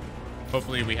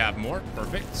 Hopefully we have more.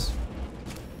 Perfect.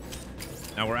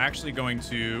 Now we're actually going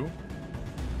to...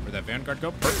 Where'd that vanguard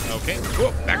go? Okay.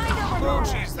 Whoa, back. Oh,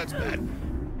 jeez, that's bad.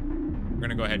 We're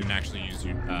gonna go ahead and actually use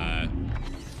you.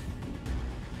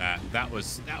 That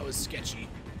was sketchy.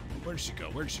 Where did she go?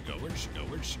 Where did she go? Where did she go?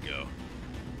 Where did she go?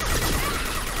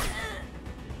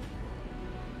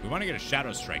 We want to get a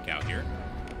shadow strike out here.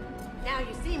 Now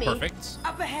you see me. Perfect.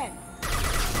 Up ahead.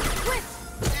 Quit.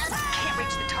 Can't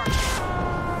reach the target.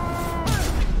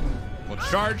 We'll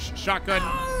charge shotgun.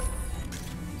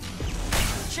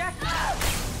 Check.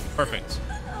 Perfect.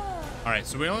 All right,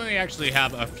 so we only actually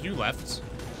have a few left,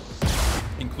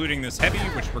 including this heavy,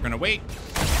 which we're gonna wait.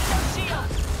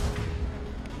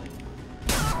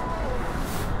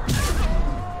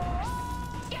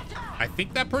 I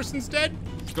think that person's dead.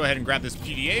 Let's go ahead and grab this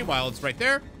PDA while it's right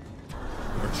there.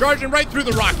 We're charging right through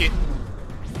the rocket.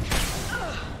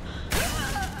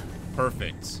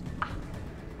 Perfect.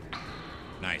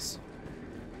 Nice.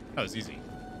 That was easy.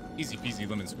 Easy peasy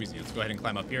lemon squeezy. Let's go ahead and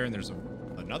climb up here. And there's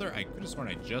another. I could have sworn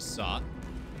I just saw.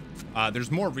 There's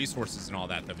more resources and all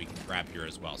that we can grab here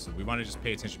as well. So we want to just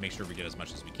pay attention, make sure we get as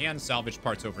much as we can. Salvage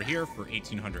parts over here for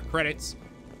 1,800 credits.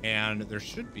 And there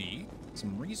should be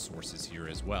some resources here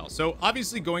as well. So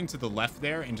obviously going to the left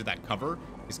there into that cover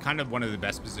is kind of one of the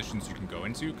best positions you can go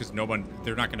into because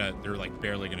they're like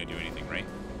barely gonna do anything, right?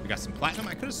 We got some platinum.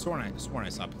 I could have sworn I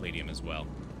saw palladium as well.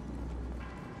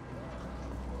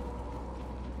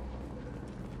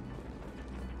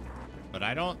 But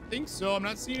I don't think so. I'm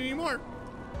not seeing any more.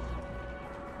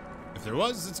 If there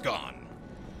was, it's gone.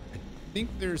 I think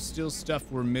there's still stuff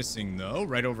we're missing, though.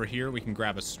 Right over here, we can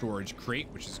grab a storage crate,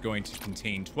 which is going to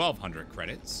contain 1,200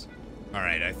 credits. All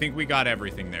right, I think we got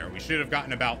everything there. We should have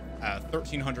gotten about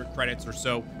 1,300 credits or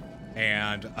so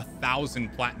and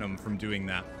 1,000 platinum from doing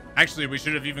that. Actually, we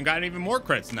should have even gotten even more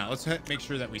credits than that. Let's make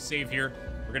sure that we save here.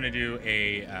 We're going to do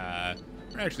a...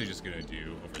 we're actually just going to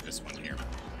do over this one here.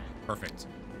 Perfect.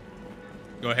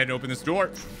 Go ahead and open this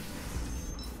door.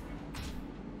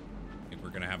 I think we're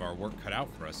going to have our work cut out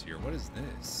for us here. What is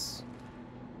this?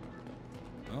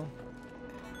 Well,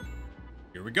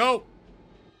 here we go.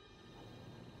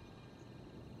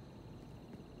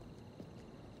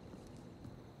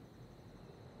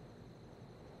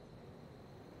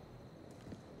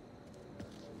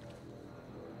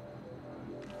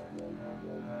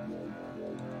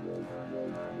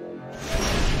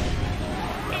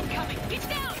 Incoming! Get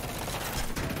down!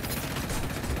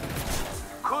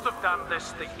 Could have done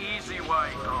this the easy way,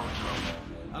 Gojo.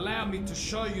 Allow me to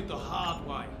show you the hard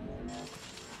way.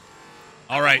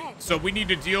 All right, so we need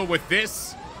to deal with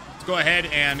this. Let's go ahead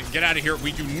and get out of here.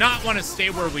 We do not want to stay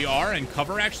where we are and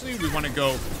cover, actually. We want to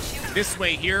go this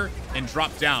way here and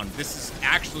drop down. This is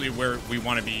actually where we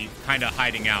want to be kind of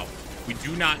hiding out. We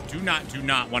do not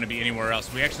want to be anywhere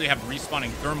else. We actually have respawning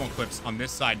thermal clips on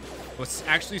this side. Let's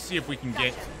actually see if we can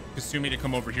get Kasumi to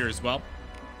come over here as well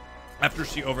after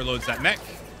she overloads that mech.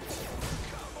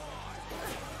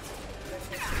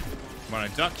 We want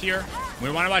to duck here.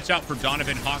 We want to watch out for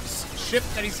Donovan Hawk's ship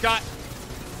that he's got.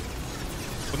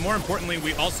 But more importantly,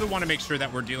 we also want to make sure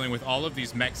that we're dealing with all of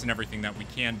these mechs and everything that we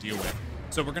can deal with.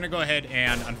 So we're going to go ahead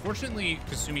and, unfortunately,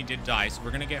 Kasumi did die. So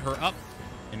we're going to get her up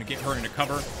and get her into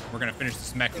cover. We're going to finish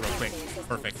this mech real quick.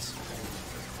 Perfect.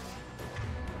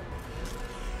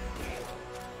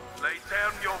 Lay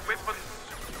down your weapons.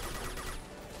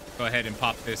 Go ahead and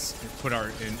pop this and put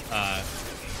our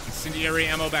incendiary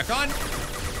ammo back on.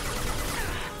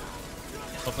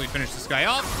 Hopefully finish this guy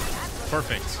off.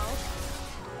 Perfect.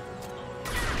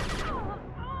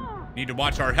 Need to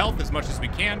watch our health as much as we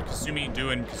can. Kasumi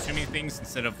doing Kasumi things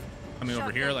instead of coming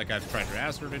over here like I've tried to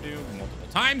ask her to do multiple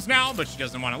times now, but she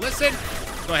doesn't want to listen.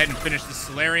 Go ahead and finish this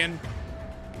Solarian.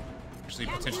 Actually,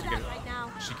 potentially get it.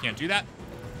 She can't do that.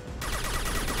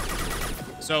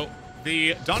 So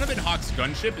the Donovan Hawk's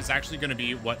gunship is actually going to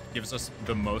be what gives us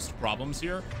the most problems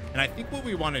here. And I think what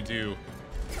we want to do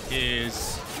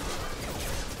is...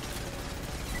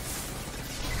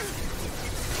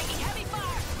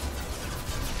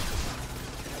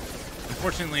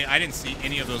 Unfortunately, I didn't see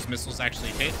any of those missiles actually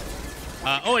hit.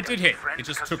 Oh, it did hit. It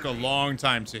just took a long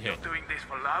time to hit. Doing this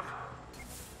for love?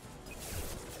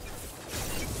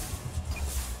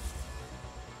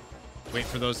 Wait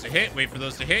for those to hit. Wait for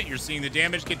those to hit. You're seeing the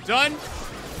damage get done.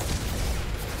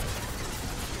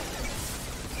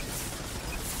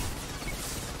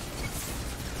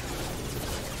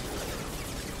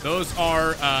 Those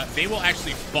are, they will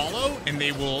actually follow, and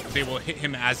they will hit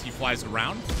him as he flies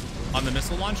around on the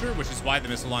missile launcher, which is why the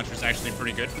missile launcher is actually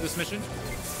pretty good for this mission.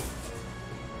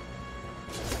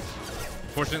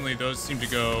 Fortunately, those seem to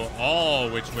go all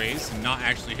which ways and not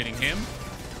actually hitting him.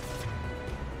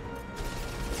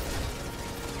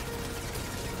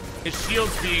 His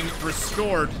shield's being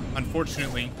restored,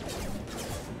 unfortunately,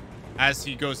 as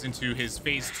he goes into his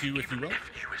phase 2, if you will.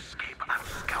 If you escape, I'll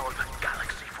scour the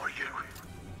galaxy for you.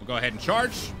 We'll go ahead and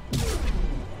charge.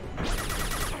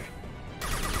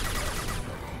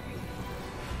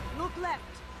 Look left.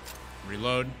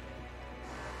 Reload.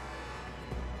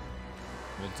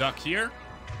 We'll duck here.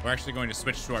 We're actually going to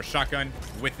switch to our shotgun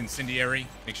with incendiary.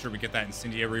 Make sure we get that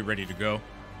incendiary ready to go.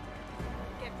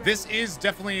 This is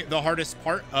definitely the hardest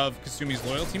part of Kasumi's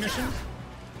loyalty mission.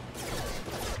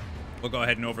 We'll go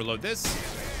ahead and overload this.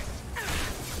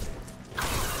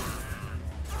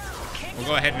 We'll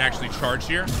go ahead and actually charge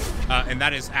here. And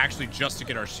that is actually just to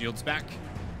get our shields back.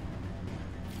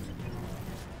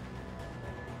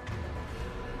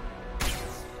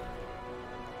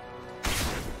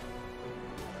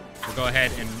 We'll go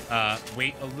ahead and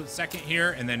wait a second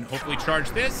here and then hopefully charge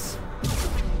this.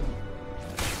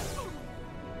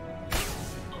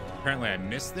 Apparently I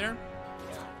missed there.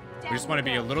 We just want to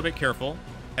be a little bit careful.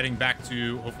 Heading back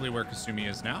to hopefully where Kasumi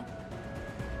is now.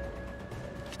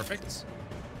 Perfect.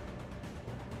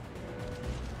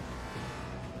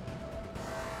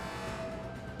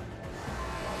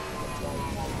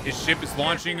 His ship is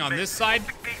launching on this side.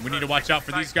 We need to watch out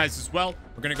for these guys as well.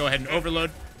 We're going to go ahead and overload.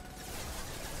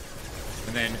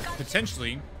 And then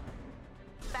potentially...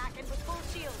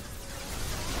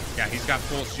 Yeah, he's got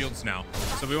full shields now.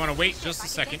 So we want to wait just a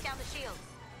second.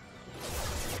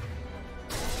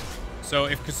 So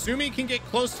if Kasumi can get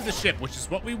close to the ship, which is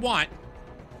what we want.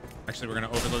 Actually, we're going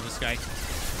to overload this guy.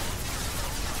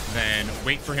 Then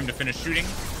wait for him to finish shooting.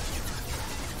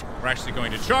 We're actually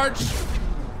going to charge.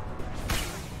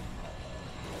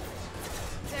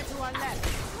 They're to our left.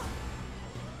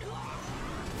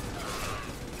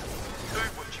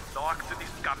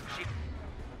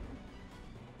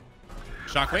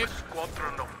 Shockwave.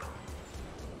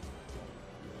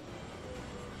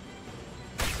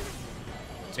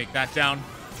 Take that down.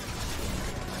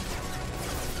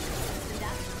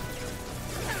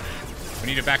 We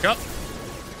need to back up.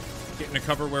 Get into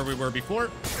cover where we were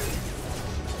before.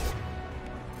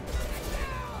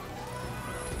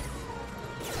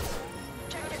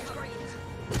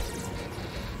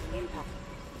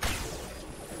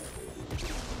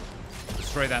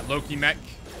 Destroy that Loki mech.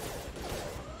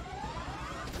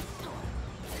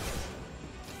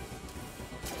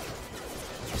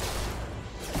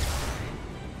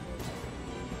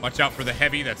 Watch out for the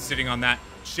heavy that's sitting on that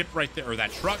ship right there, or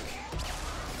that truck.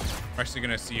 We're actually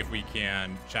going to see if we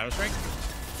can Shadow Strike.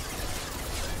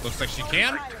 Looks like she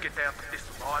can.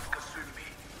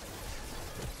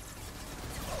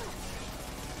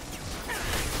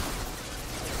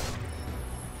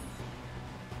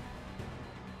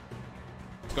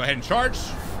 Let's go ahead and charge.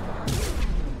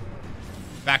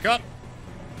 Back up.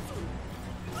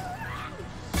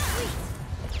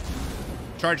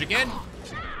 Charge again.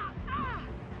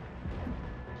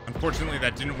 Unfortunately,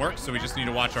 that didn't work, so we just need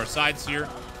to watch our sides here.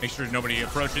 Make sure nobody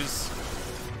approaches.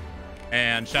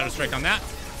 And Shadow Strike on that.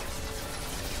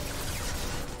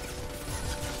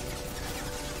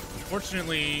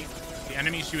 Unfortunately, the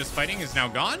enemy she was fighting is now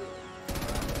gone.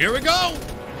 Here we go!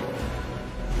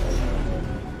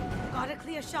 Got a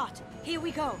clear shot. Here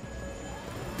we go.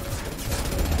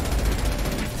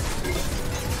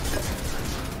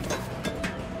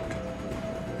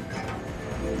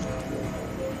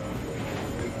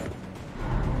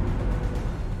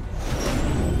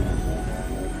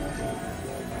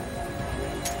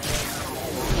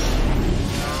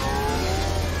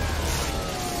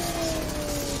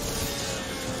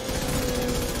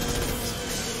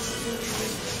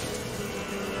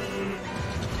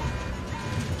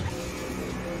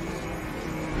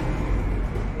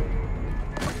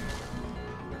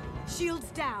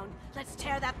 Down. Let's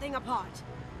tear that thing apart.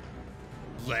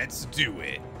 Let's do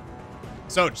it.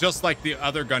 So just like the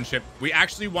other gunship, we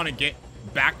actually want to get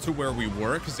back to where we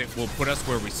were because it will put us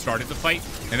where we started the fight,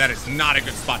 and that is not a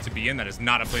good spot to be in. That is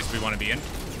not a place we want to be in.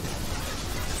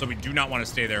 So we do not want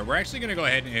to stay there. We're actually going to go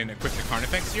ahead and equip the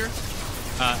Carnifex here.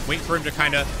 Wait for him to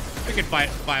kind of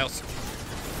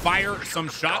fire some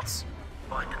shots.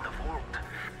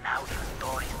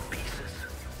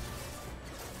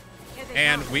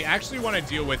 And we actually want to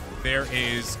deal with, there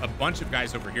is a bunch of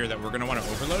guys over here that we're going to want to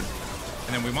overload.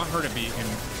 And then we want her to be in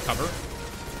cover.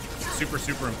 Super,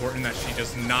 super important that she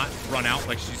does not run out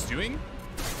like she's doing.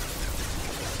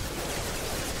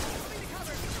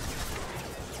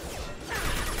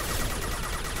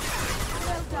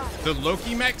 The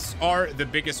Loki mechs are the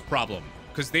biggest problem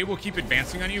because they will keep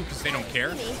advancing on you because they don't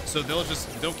care. So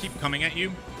they'll keep coming at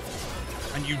you.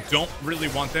 And you don't really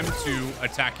want them to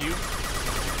attack you.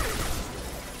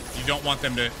 You don't want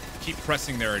them to keep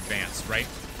pressing their advance, right?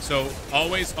 So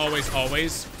always, always,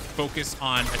 always focus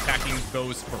on attacking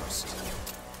those first.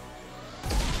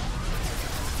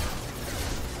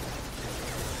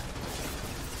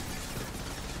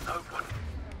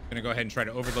 Gonna go ahead and try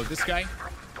to overload this guy.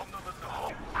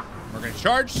 We're gonna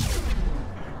charge.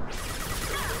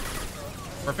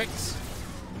 Perfect.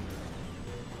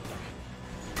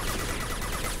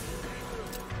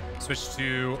 Switch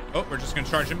to, oh, we're just gonna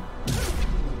charge him.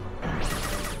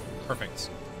 Perfect.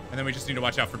 And then we just need to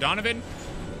watch out for Donovan.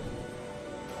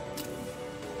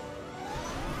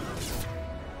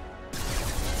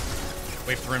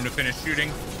 Wait for him to finish shooting.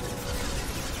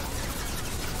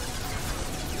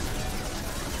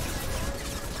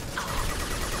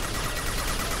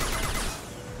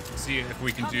 See if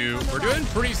we can do, we're doing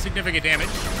pretty significant damage.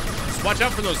 Just watch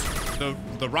out for those.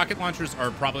 The rocket launchers are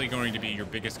probably going to be your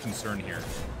biggest concern here.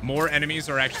 More enemies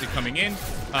are actually coming in,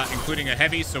 including a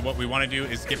heavy. So what we want to do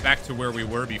is get back to where we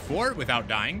were before without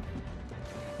dying.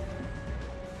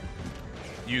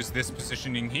 Use this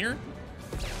positioning here.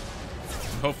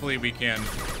 Hopefully we can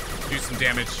do some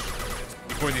damage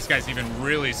before these guys even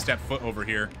really step foot over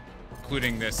here,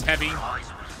 including this heavy.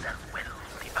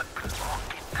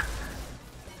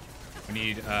 We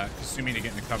need Kasumi to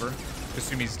get into cover.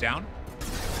 Kasumi's down.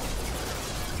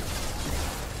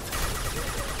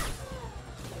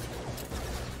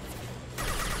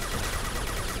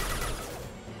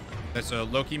 There's a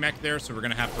Loki mech there, so we're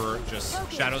going to have her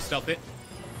just shadow stealth it.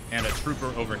 And a trooper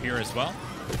over here as well.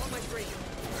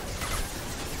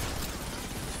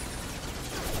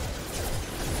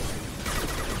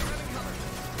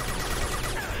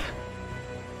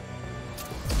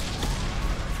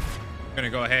 Gonna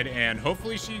go ahead and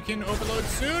hopefully she can overload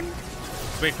soon.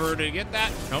 Let's wait for her to get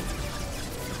that. Nope.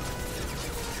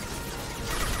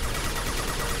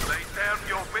 Lay down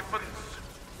your weapons.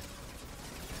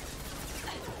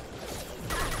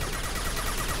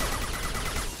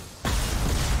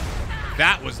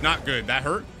 That was not good. That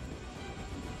hurt.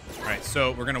 All right,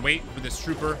 so we're gonna wait for this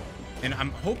trooper, and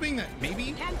I'm hoping that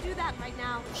maybe Can't do that right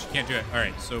now. she can't do it. All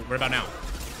right, so what about now?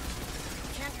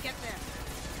 Can't get there.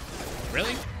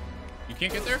 Really? You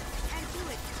can't get there? Can't do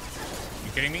it.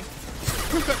 You kidding me?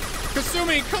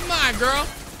 Kasumi, come on, girl.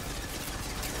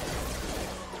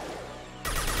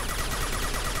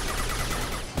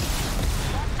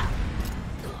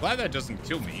 Glad that doesn't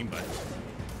kill me, but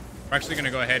we're actually gonna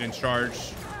go ahead and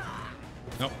charge.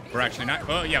 Nope, we're actually not.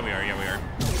 Oh, yeah, we are. Yeah, we are.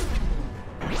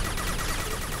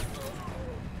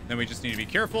 Then we just need to be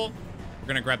careful. We're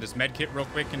gonna grab this med kit real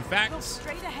quick. In fact, Go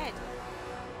straight ahead.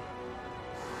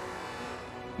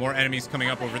 more enemies coming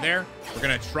up over there. We're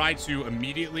gonna try to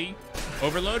immediately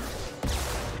overload,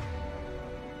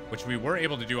 which we were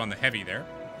able to do on the heavy there.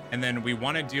 And then we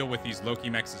want to deal with these Loki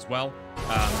mechs as well.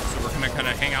 So we're gonna kind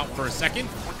of hang out for a second.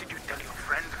 What did you tell your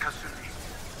friend, Kasumi?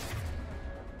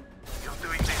 You're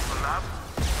doing this for love?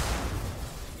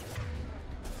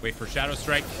 Wait for Shadow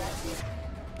Strike.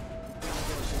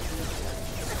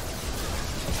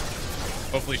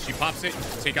 Hopefully she pops it and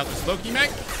take out this Loki mech.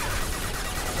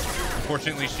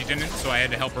 Unfortunately, she didn't, so I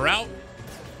had to help her out.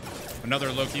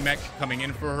 Another Loki mech coming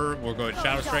in for her. We'll go with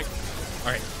Shadow Strike.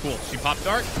 All right, cool. She popped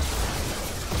Dark.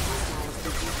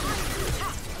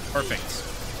 Perfect.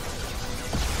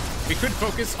 We could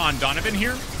focus on Donovan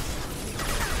here.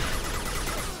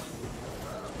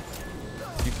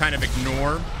 You kind of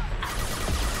ignore.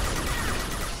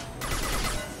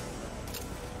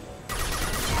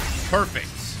 Perfect.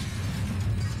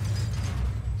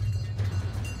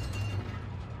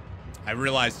 I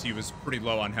realized he was pretty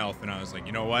low on health, and I was like,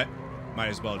 you know what? Might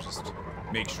as well just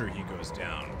make sure he goes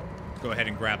down. Go ahead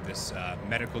and grab this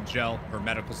medical gel, or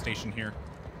medical station here.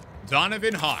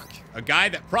 Donovan Hawk, a guy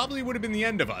that probably would have been the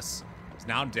end of us, is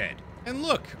now dead. And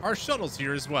look, our shuttle's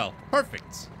here as well.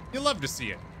 Perfect. You'll love to see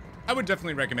it. I would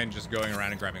definitely recommend just going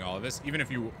around and grabbing all of this, even if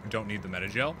you don't need the meta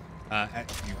gel.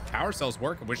 Power cells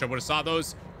work. I wish I would have saw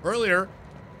those earlier.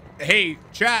 Hey,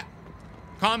 chat,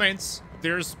 comments.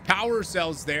 There's power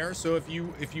cells there, so if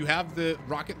you have the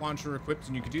rocket launcher equipped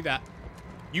and you can do that,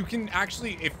 you can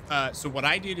actually, so what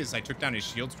I did is I took down his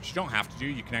shields, which you don't have to do.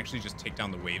 You can actually just take down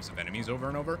the waves of enemies over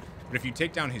and over. But if you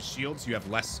take down his shields, you have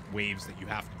less waves that you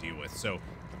have to deal with. So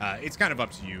it's kind of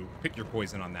up to you. Pick your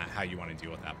poison on that, how you want to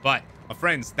deal with that. But, my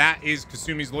friends, that is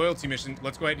Kasumi's loyalty mission.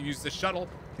 Let's go ahead and use this shuttle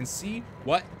and see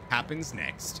what happens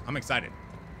next. I'm excited.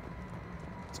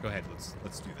 Let's go ahead.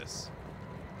 Let's do this.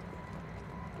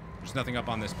 There's nothing up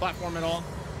on this platform at all,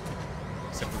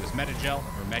 except for this meta gel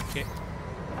or med kit.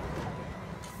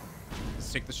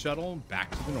 Let's take the shuttle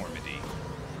back to the Normandy.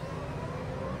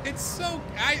 It's so,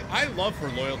 I love her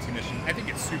loyalty mission. I think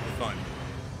it's super fun.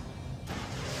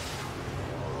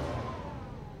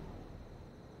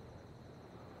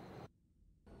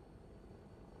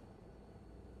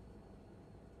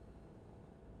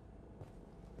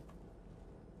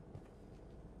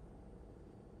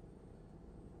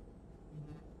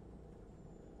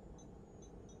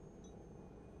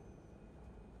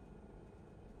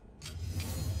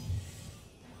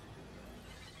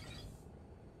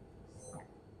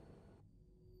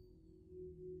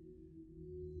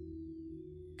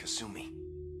 Kasumi,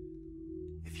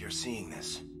 if you're seeing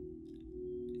this,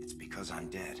 it's because I'm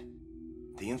dead.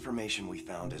 The information we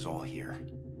found is all here.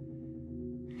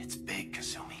 It's big,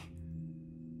 Kasumi.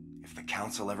 If the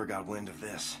Council ever got wind of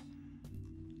this,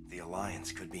 the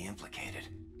Alliance could be implicated.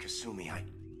 Kasumi,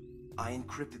 I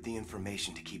encrypted the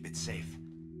information to keep it safe.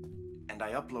 And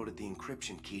I uploaded the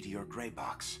encryption key to your gray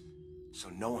box, so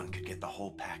no one could get the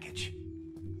whole package.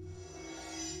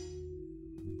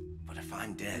 But if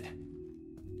I'm dead,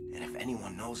 and if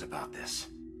anyone knows about this,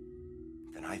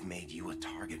 then I've made you a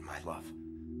target, my love.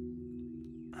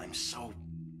 I'm so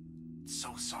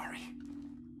sorry.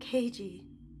 Keiji.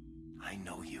 I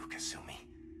know you, Kasumi.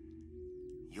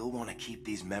 You'll want to keep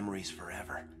these memories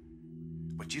forever.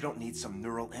 But you don't need some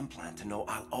neural implant to know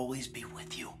I'll always be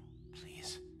with you.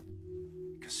 Please,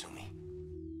 Kasumi,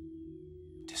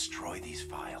 destroy these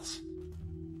files.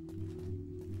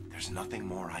 There's nothing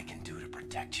more I can do to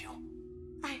protect you.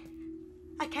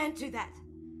 I can't do that.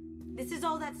 This is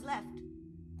all that's left.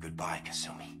 Goodbye,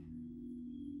 Kasumi.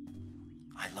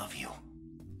 I love you.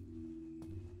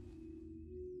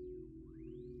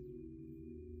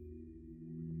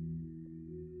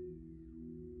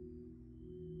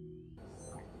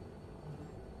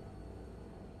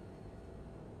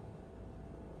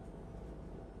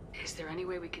 Is there any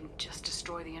way we can just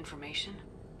destroy the information?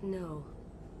 No.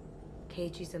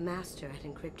 Keiji's a master at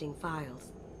encrypting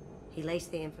files. He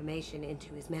laced the information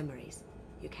into his memories.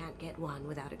 You can't get one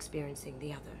without experiencing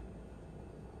the other.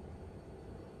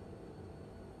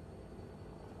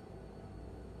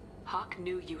 Hawk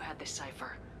knew you had the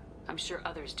cipher. I'm sure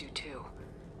others do too.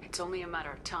 It's only a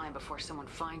matter of time before someone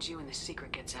finds you and the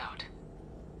secret gets out.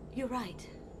 You're right.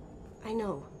 I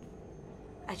know.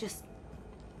 I just...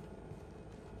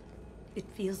 It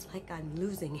feels like I'm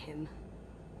losing him.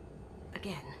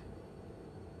 Again.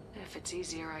 If it's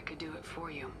easier, I could do it for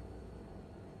you.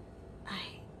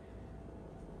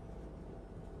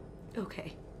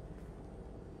 Okay.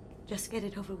 Just get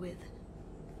it over with.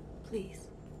 Please.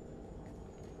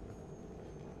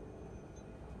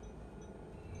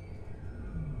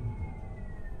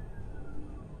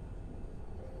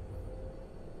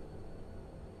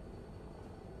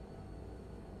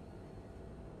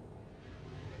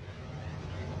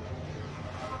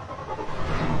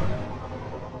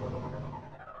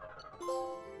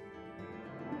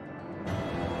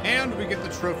 And we get the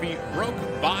trophy Broke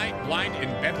by Blind in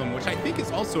Bedlam, which I think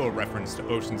is also a reference to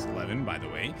Ocean's 11, by the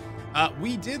way.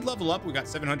 We did level up. We got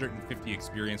 750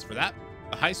 experience for that.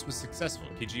 The heist was successful.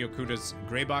 Keiji Okuda's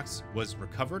gray box was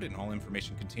recovered and all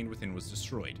information contained within was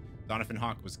destroyed. Donovan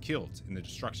Hawk was killed in the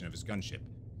destruction of his gunship.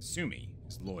 Kasumi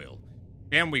is loyal.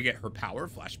 And we get her power,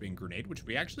 Flashbang Grenade, which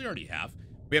we actually already have.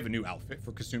 We have a new outfit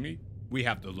for Kasumi. We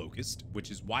have the Locust,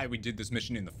 which is why we did this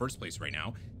mission in the first place right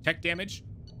now. Tech damage,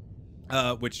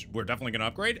 which we're definitely going to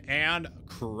upgrade, and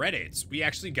credits. We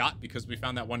actually got, because we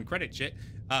found that one credit shit,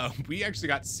 we actually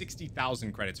got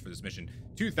 60,000 credits for this mission,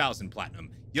 2,000 platinum.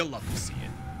 You'll love to see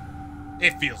it.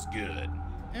 It feels good.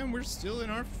 And we're still in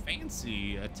our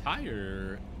fancy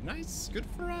attire. Nice, good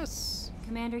for us.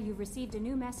 Commander, you've received a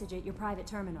new message at your private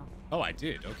terminal. Oh, I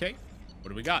did, okay. What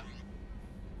do we got?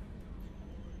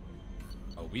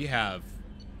 Oh, we have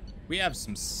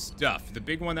some stuff. The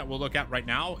big one that we'll look at right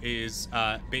now is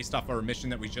based off our mission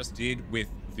that we just did with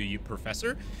the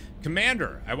professor.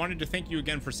 Commander, I wanted to thank you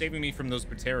again for saving me from those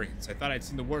Batarians. I thought I'd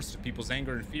seen the worst of people's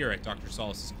anger and fear at Dr.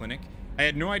 Solace's clinic. I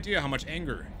had no idea how much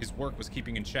anger his work was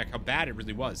keeping in check, how bad it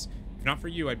really was. If not for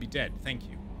you, I'd be dead. Thank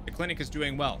you. The clinic is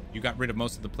doing well. You got rid of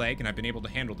most of the plague, and I've been able to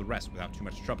handle the rest without too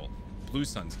much trouble. Blue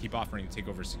Suns keep offering to take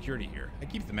over security here. I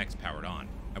keep the mechs powered on.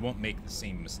 I won't make the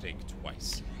same mistake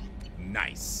twice.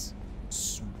 Nice.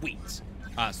 Sweet.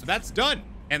 So that's done.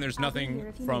 And there's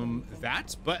nothing from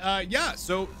that. But yeah,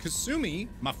 so Kasumi,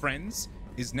 my friends,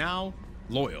 is now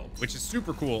loyal, which is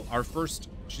super cool.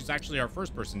 She's actually our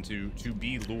first person to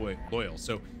be loyal.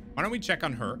 So why don't we check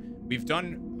on her? We've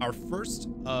done our first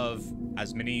of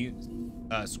as many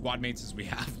squad mates as we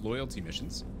have loyalty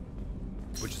missions,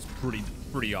 which is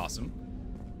pretty awesome.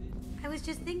 I was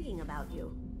just thinking about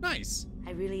you. Nice.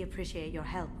 I really appreciate your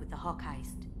help with the Hawk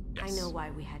heist. Yes. I know why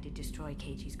we had to destroy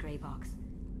Keiji's gray box,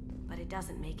 but it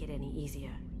doesn't make it any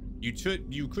easier.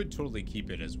 You could totally keep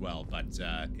it as well, but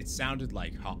it sounded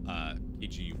like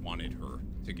Keiji wanted her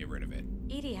to get rid of it.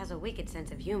 Edie has a wicked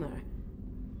sense of humor.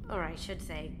 Or I should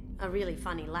say, a really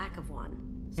funny lack of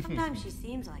one. Sometimes she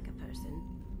seems like a person,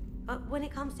 but when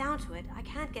it comes down to it, I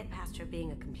can't get past her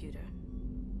being a computer.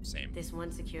 Same. This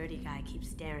one security guy keeps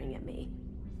staring at me.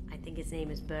 I think his name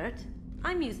is Bert.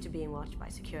 I'm used to being watched by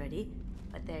security,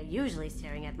 but they're usually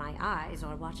staring at my eyes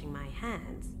or watching my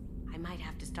hands. I might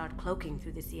have to start cloaking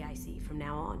through the CIC from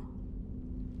now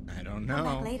on. I don't know. Come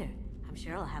back later. I'm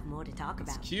sure I'll have more to talk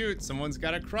about. It's cute. Someone's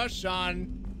got a crush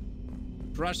on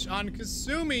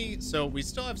Kasumi. So we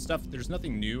still have stuff. There's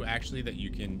nothing new actually that you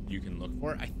can look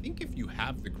for. I think if you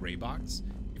have the gray box,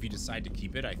 if you decide to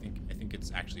keep it, I think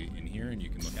it's actually in here and you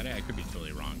can look at it. I could be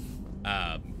totally wrong.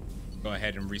 Go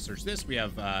ahead and research this. We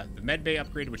have the med bay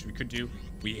upgrade, which we could do.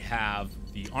 We have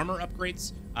the armor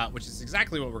upgrades, which is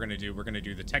exactly what we're going to do. We're going to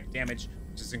do the tech damage,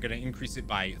 which is going to increase it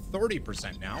by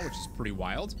 30% now, which is pretty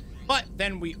wild. But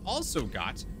then we also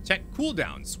got tech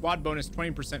cooldown, squad bonus,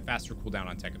 20% faster cooldown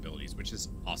on tech abilities, which is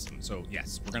awesome. So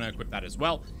yes, we're going to equip that as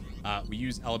well. We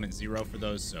use element 0 for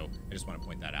those, so I just want to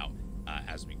point that out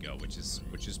as we go, which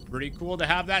is pretty cool to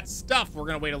have that stuff. We're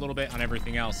going to wait a little bit on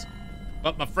everything else.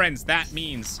 But my friends, that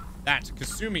means that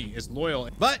Kasumi is loyal.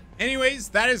 But anyways,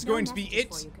 that is going to be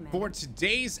it for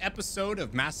today's episode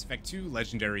of Mass Effect 2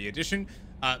 Legendary Edition.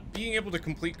 being able to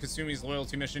complete Kasumi's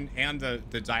loyalty mission and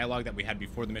the dialogue that we had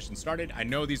before the mission started. I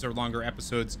know these are longer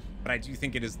episodes, but I do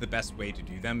think it is the best way to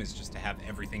do them, is just to have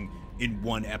everything in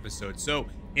one episode. So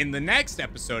in the next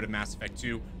episode of Mass Effect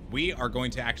 2, we are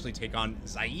going to actually take on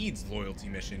Zaid's loyalty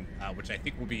mission, which I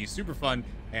think will be super fun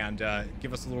and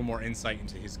give us a little more insight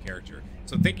into his character.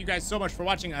 So thank you guys so much for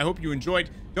watching. I hope you enjoyed.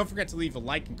 Don't forget to leave a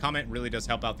like and comment. It really does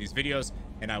help out these videos,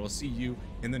 and I will see you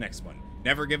in the next one.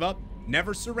 Never give up,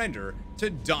 never surrender to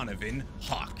Donovan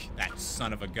Hawk. That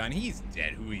son of a gun. He's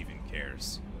dead. Who even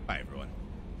cares? Bye, everyone.